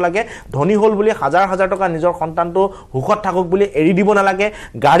নিশ্চিতভাৱে জানিব লাগে ধনী হ'ল বুলি হাজাৰ হাজাৰ টকা নিজৰ সন্তানটো হুখত থাকক বুলি এৰি দিব নালাগে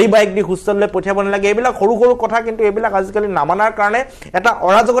গাড়ী বাইক দি হোষ্টেললৈ পঠিয়াব নালাগে এইবিলাক সৰু সৰু কথা কিন্তু এইবিলাক আজিকালি নামানাৰ কাৰণে এটা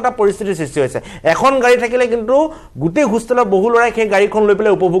অৰাজকতা পৰিস্থিতিৰ সৃষ্টি হৈছে এখন গাড়ী থাকিলে কিন্তু গোটেই হোষ্টেলৰ বহু ল'ৰাই সেই গাড়ীখন লৈ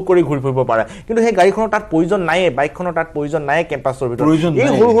পেলাই উপভোগ কৰি ঘূৰি ফুৰিব পাৰে কিন্তু সেই গাড়ীখনৰ তাত প্ৰয়োজন নাই বাইকখনৰ তাত প্ৰয়োজন নাই কেম্পাছৰ ভিতৰত এই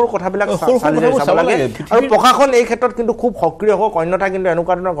সৰু সৰু কথাবিলাক চাব লাগে আৰু প্ৰশাসন এই ক্ষেত্ৰত কিন্তু খুব সক্ৰিয় হওক অন্যথা কিন্তু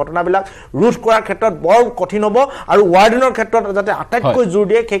এনেকুৱা ধৰণৰ ঘটনাবিলাক ৰোধ কৰাৰ ক্ষেত্ৰত বৰ কঠিন হ'ব আৰু ৱাৰ্ডেনৰ ক্ষেত্ৰত যাতে আটাইতকৈ জোৰ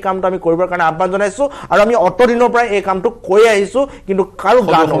দিয়ে সেই কামটো আমি কৰিবৰ কাৰণে আহ্বান জনাইছো আৰু আমি অতদিনৰ পৰা এই কামটো কৈ আহিছো কিন্তু কাৰো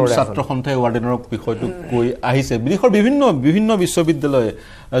গান ছাত্ৰ সন্থাই ৱাৰ্ডেনৰ বিষয়টো কৈ আহিছে বিদেশৰ বিভিন্ন বিশ্ববিদ্যালয়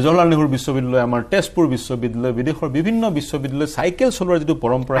জৱাহৰলাল নেহৰু বিশ্ববিদ্যালয় আমাৰ তেজপুৰ বিশ্ববিদ্যালয় বিদেশৰ বিভিন্ন বিশ্ববিদ্যালয় চাইকেল চলোৱাৰ যিটো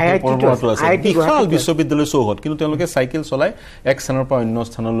পৰম্পৰা সেই পৰম্পৰাটো আছে বিশাল বিশ্ববিদ্যালয় চৌহদ কিন্তু তেওঁলোকে চাইকেল চলাই এক স্থানৰ পৰা অন্য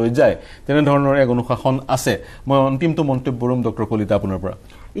স্থানলৈ যায় তেনেধৰণৰ এক অনুশাসন আছে মই অন্তিমটো মন্তব্য কৰিম ডক্টৰ কলিতা আপোনাৰ পৰা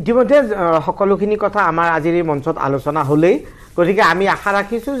ইতিমধ্যে সকলোখিনি কথা আমাৰ আজিৰ এই মঞ্চত আলোচনা হ'লেই গতিকে আমি আশা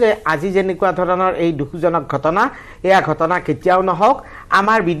ৰাখিছোঁ যে আজি যেনেকুৱা ধৰণৰ এই দুখজনক ঘটনা এয়া ঘটনা কেতিয়াও নহওক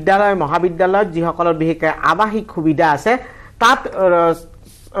আমাৰ বিদ্যালয় মহাবিদ্যালয়ত যিসকলৰ বিশেষকৈ আৱাসিক সুবিধা আছে তাত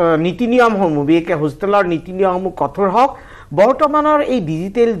নীতি নিয়মসমূহ বিশেষকৈ হোষ্টেলৰ নীতি নিয়মসমূহ কঠোৰ হওক বৰ্তমানৰ এই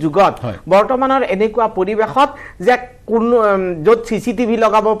ডিজিটেল যুগত বৰ্তমানৰ এনেকুৱা পৰিৱেশত যে কোনো য'ত CCTV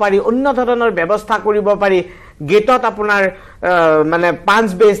লগাব পাৰি অন্য ধৰণৰ ব্যৱস্থা কৰিব পাৰি গেটত আপোনাৰ মানে পাঞ্চ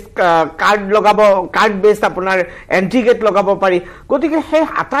বেস্ট কাৰ্ড বেস্ট আপোনাৰ এন্ট্ৰি গেট লগাব পাৰি গতিকে সেই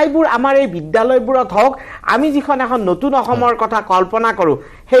আটাইবোৰ আমাৰ এই বিদ্যালয়বোৰত হওক আমি যিখন এখন নতুন অসমৰ কথা কল্পনা কৰোঁ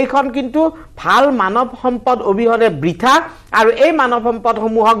সেইখন কিন্তু ভাল মানৱ সম্পদ অবিহনে বৃথা আৰু এই মানৱ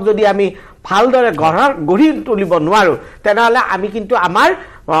সম্পদসমূহক যদি আমি ভালদৰে গঢ়ি তুলিব নোৱাৰো তেনেহ'লে আমি কিন্তু আমাৰ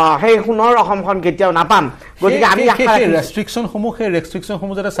সেই সোণৰ অসমখন কেতিয়াও নাপাম গতিকে আমি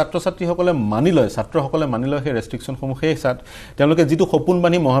ৰেষ্ট্ৰিকশ্যনসমূহ যাতে ছাত্ৰ ছাত্ৰীসকলে মানি লয় ছাত্ৰসকলে মানি লয় সেই ৰেষ্ট্ৰিকশ্যনসমূহ তেওঁলোকে যিটো সপোন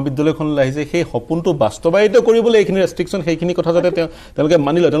বান্ধি মহাবিদ্যালয়খনলৈ আহিছে সেই সপোনটো বাস্তৱায়িত কৰিবলৈ এইখিনি ৰেষ্ট্ৰিকশ্যন সেইখিনি কথা যাতে তেওঁলোকে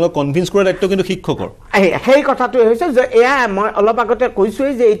মানি লয় তেওঁলোকে কনভিন্স কৰাৰ দায়িত্ব কিন্তু শিক্ষকৰ সেই কথাটোৱে হৈছে যে এয়া মই অলপ আগতে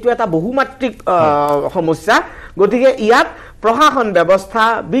কৈছোৱেই যে এইটো এটা বহুমাত্ৰিক সমস্যা গতিকে ইয়াত প্ৰশাসন ব্যৱস্থা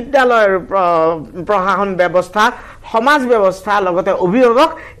বিদ্যালয়ৰ প্ৰশাসন ব্যৱস্থা সমাজ ব্যৱস্থা লগতে অভিভাৱক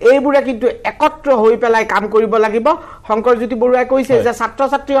এইবোৰে কিন্তু একত্ৰ হৈ পেলাই কাম কৰিব লাগিব শংকৰজ্যোতি বৰুৱাই কৈছে যে ছাত্ৰ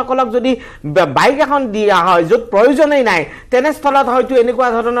ছাত্ৰীসকলক যদি বাইক এখন দিয়া হয় য'ত প্ৰয়োজনেই নাই তেনেস্থলত হয়তো এনেকুৱা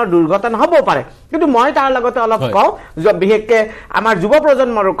ধৰণৰ দুৰ্ঘটনা হ'ব পাৰে কিন্তু মই তাৰ লগতে অলপ কওঁ বিশেষকৈ আমাৰ যুৱ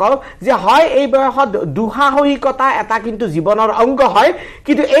প্ৰজন্মৰো কওঁ যে হয় এই বয়সত দুঃসাহসিকতা এটা কিন্তু জীৱনৰ অংগ হয়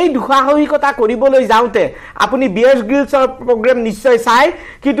কিন্তু এই দুঃসাহসিকতা কৰিবলৈ যাওঁতে আপুনি বিয়াৰ্ছ গ্ৰিলছৰ প্ৰগ্ৰেম নিশ্চয় চাই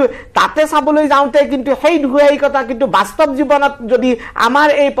কিন্তু তাতে চাবলৈ যাওঁতে কিন্তু সেই দুঃসাহসিকতা কিন্তু বাস্তৱ জীৱনত যদি আমাৰ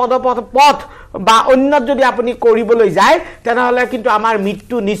এই পথ বা অন্যত যদি আপুনি কৰিবলৈ যায় তেনেহ'লে কিন্তু আমাৰ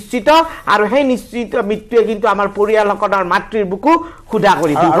মৃত্যু নিশ্চিত আৰু সেই নিশ্চিত মৃত্যুৱে কিন্তু আমাৰ পৰিয়ালসকলৰ মাতৃৰ বুকু ক্ষুধা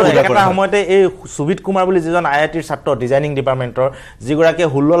কৰি এটা সময়তে এই সুবিত কুমাৰ বুলি যিজন IITৰ ছাত্ৰ ডিজাইনিং ডিপাৰ্টমেণ্টৰ যিগৰাকীয়ে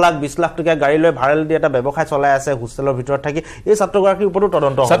 16 লাখ 20 লাখ টকীয়া গাড়ী লৈ ভাড়া দি এটা ব্যৱসায় চলাই আছে হোষ্টেলৰ ভিতৰত থাকি এই ছাত্ৰগৰাকীৰ ওপৰতো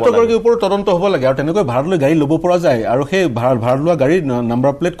তদন্ত হ'ব লাগে আৰু তেনেকৈ ভাড়া লৈ গাড়ী ল'ব পৰা যায় আৰু সেই ভাড়া লোৱা গাড়ীৰ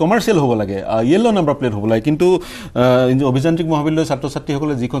নাম্বাৰ প্লেট কমাৰ্চিয়েল হ'ব লাগে য়েল্লো নাম্বাৰ প্লেট হ'ব লাগে কিন্তু অভিযান্ত্ৰিক মহাবিদ্যালয়ৰ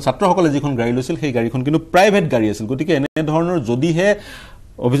ছাত্ৰসকলে যিখন গাড়ী লৈছিল সেই গাড়ীখন কিন্তু প্ৰাইভেট গাড়ী আছিল গতিকে এনেধৰণৰ যদিহে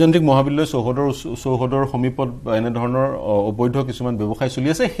অভিযান্ত্ৰিক মহাবিদ্যালয় চৌহদৰ সমীপত এনেধৰণৰ অবৈধ কিছুমান ব্যৱসায় চলি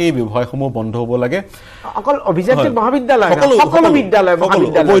আছে সেই ব্যৱসায়সমূহ বন্ধ হ'ব লাগে অকল অভিযান্ত্ৰিক মহাবিদ্যালয় সকলো বিদ্যালয়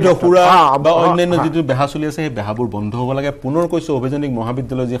অবৈধ সুৰা বা অন্যান্য যিটো বেহা চলি আছে সেই বেহাবোৰ বন্ধ হ'ব লাগে পুনৰ কৈছোঁ অভিযান্ত্ৰিক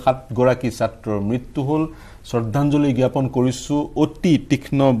মহাবিদ্যালয়ৰ যি 7 গৰাকী ছাত্ৰৰ মৃত্যু হ'ল শ্ৰদ্ধাঞ্জলি জ্ঞাপন কৰিছোঁ অতি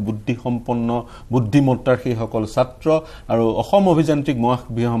তীক্ষ্ণ বুদ্ধিসম্পন্ন বুদ্ধিমত্তাৰ সেইসকল ছাত্ৰ আৰু অসম অভিযান্ত্ৰিক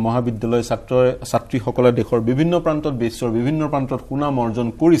মহাবিদ্যালয়ৰ ছাত্ৰীসকলে দেশৰ বিভিন্ন প্ৰান্তত বিশ্বৰ বিভিন্ন প্ৰান্তত সুনাম অৰ্জন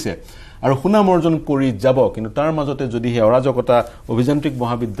কৰিছে আৰু সুনাম অৰ্জন কৰি যাব কিন্তু তাৰ মাজতে যদি সেই অৰাজকতা অভিযান্ত্ৰিক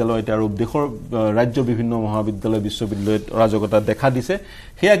মহাবিদ্যালয়ত আৰু দেশৰ ৰাজ্যৰ বিভিন্ন মহাবিদ্যালয় বিশ্ববিদ্যালয়ত অৰাজকতা দেখা দিছে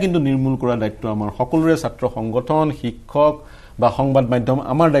সেয়া কিন্তু নিৰ্মূল কৰাৰ দায়িত্ব আমাৰ সকলোৰে ছাত্ৰ সংগঠন শিক্ষক বা সংবাদ মাধ্যম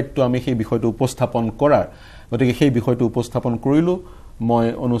আমাৰ দায়িত্ব আমি সেই বিষয়টো উপস্থাপন কৰাৰ গতিকে সেই বিষয়টো উপস্থাপন কৰিলোঁ মই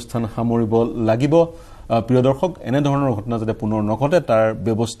অনুষ্ঠান সামৰিব লাগিব প্ৰিয় দৰ্শক এনেধৰণৰ ঘটনা যাতে পুনৰ নঘটে তাৰ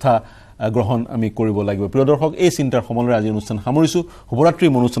ব্যৱস্থা গ্ৰহণ আমি কৰিব লাগিব প্ৰিয় দৰ্শক এই চিন্তাৰ সমলৰে আজি অনুষ্ঠান সামৰিছোঁ শুভৰাত্ৰি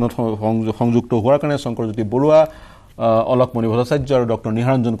অনুষ্ঠানত সংযুক্ত হোৱাৰ কাৰণে শংকৰজ্যোতি বৰুৱা অলকমণি ভট্টাচাৰ্য আৰু ডক্টৰ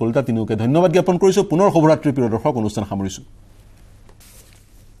নিহাৰঞ্জন কলিতা তিনিওকে ধন্যবাদ জ্ঞাপন কৰিছোঁ পুনৰ শুভৰাত্ৰি প্ৰিয় দৰ্শক অনুষ্ঠান সামৰিছোঁ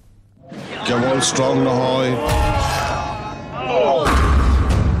কেৱল ষ্ট্ৰং নহয়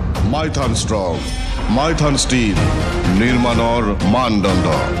মাইথান ষ্ট্ৰং মাইথান ষ্টীল নিৰ্মাণৰ মানদণ্ড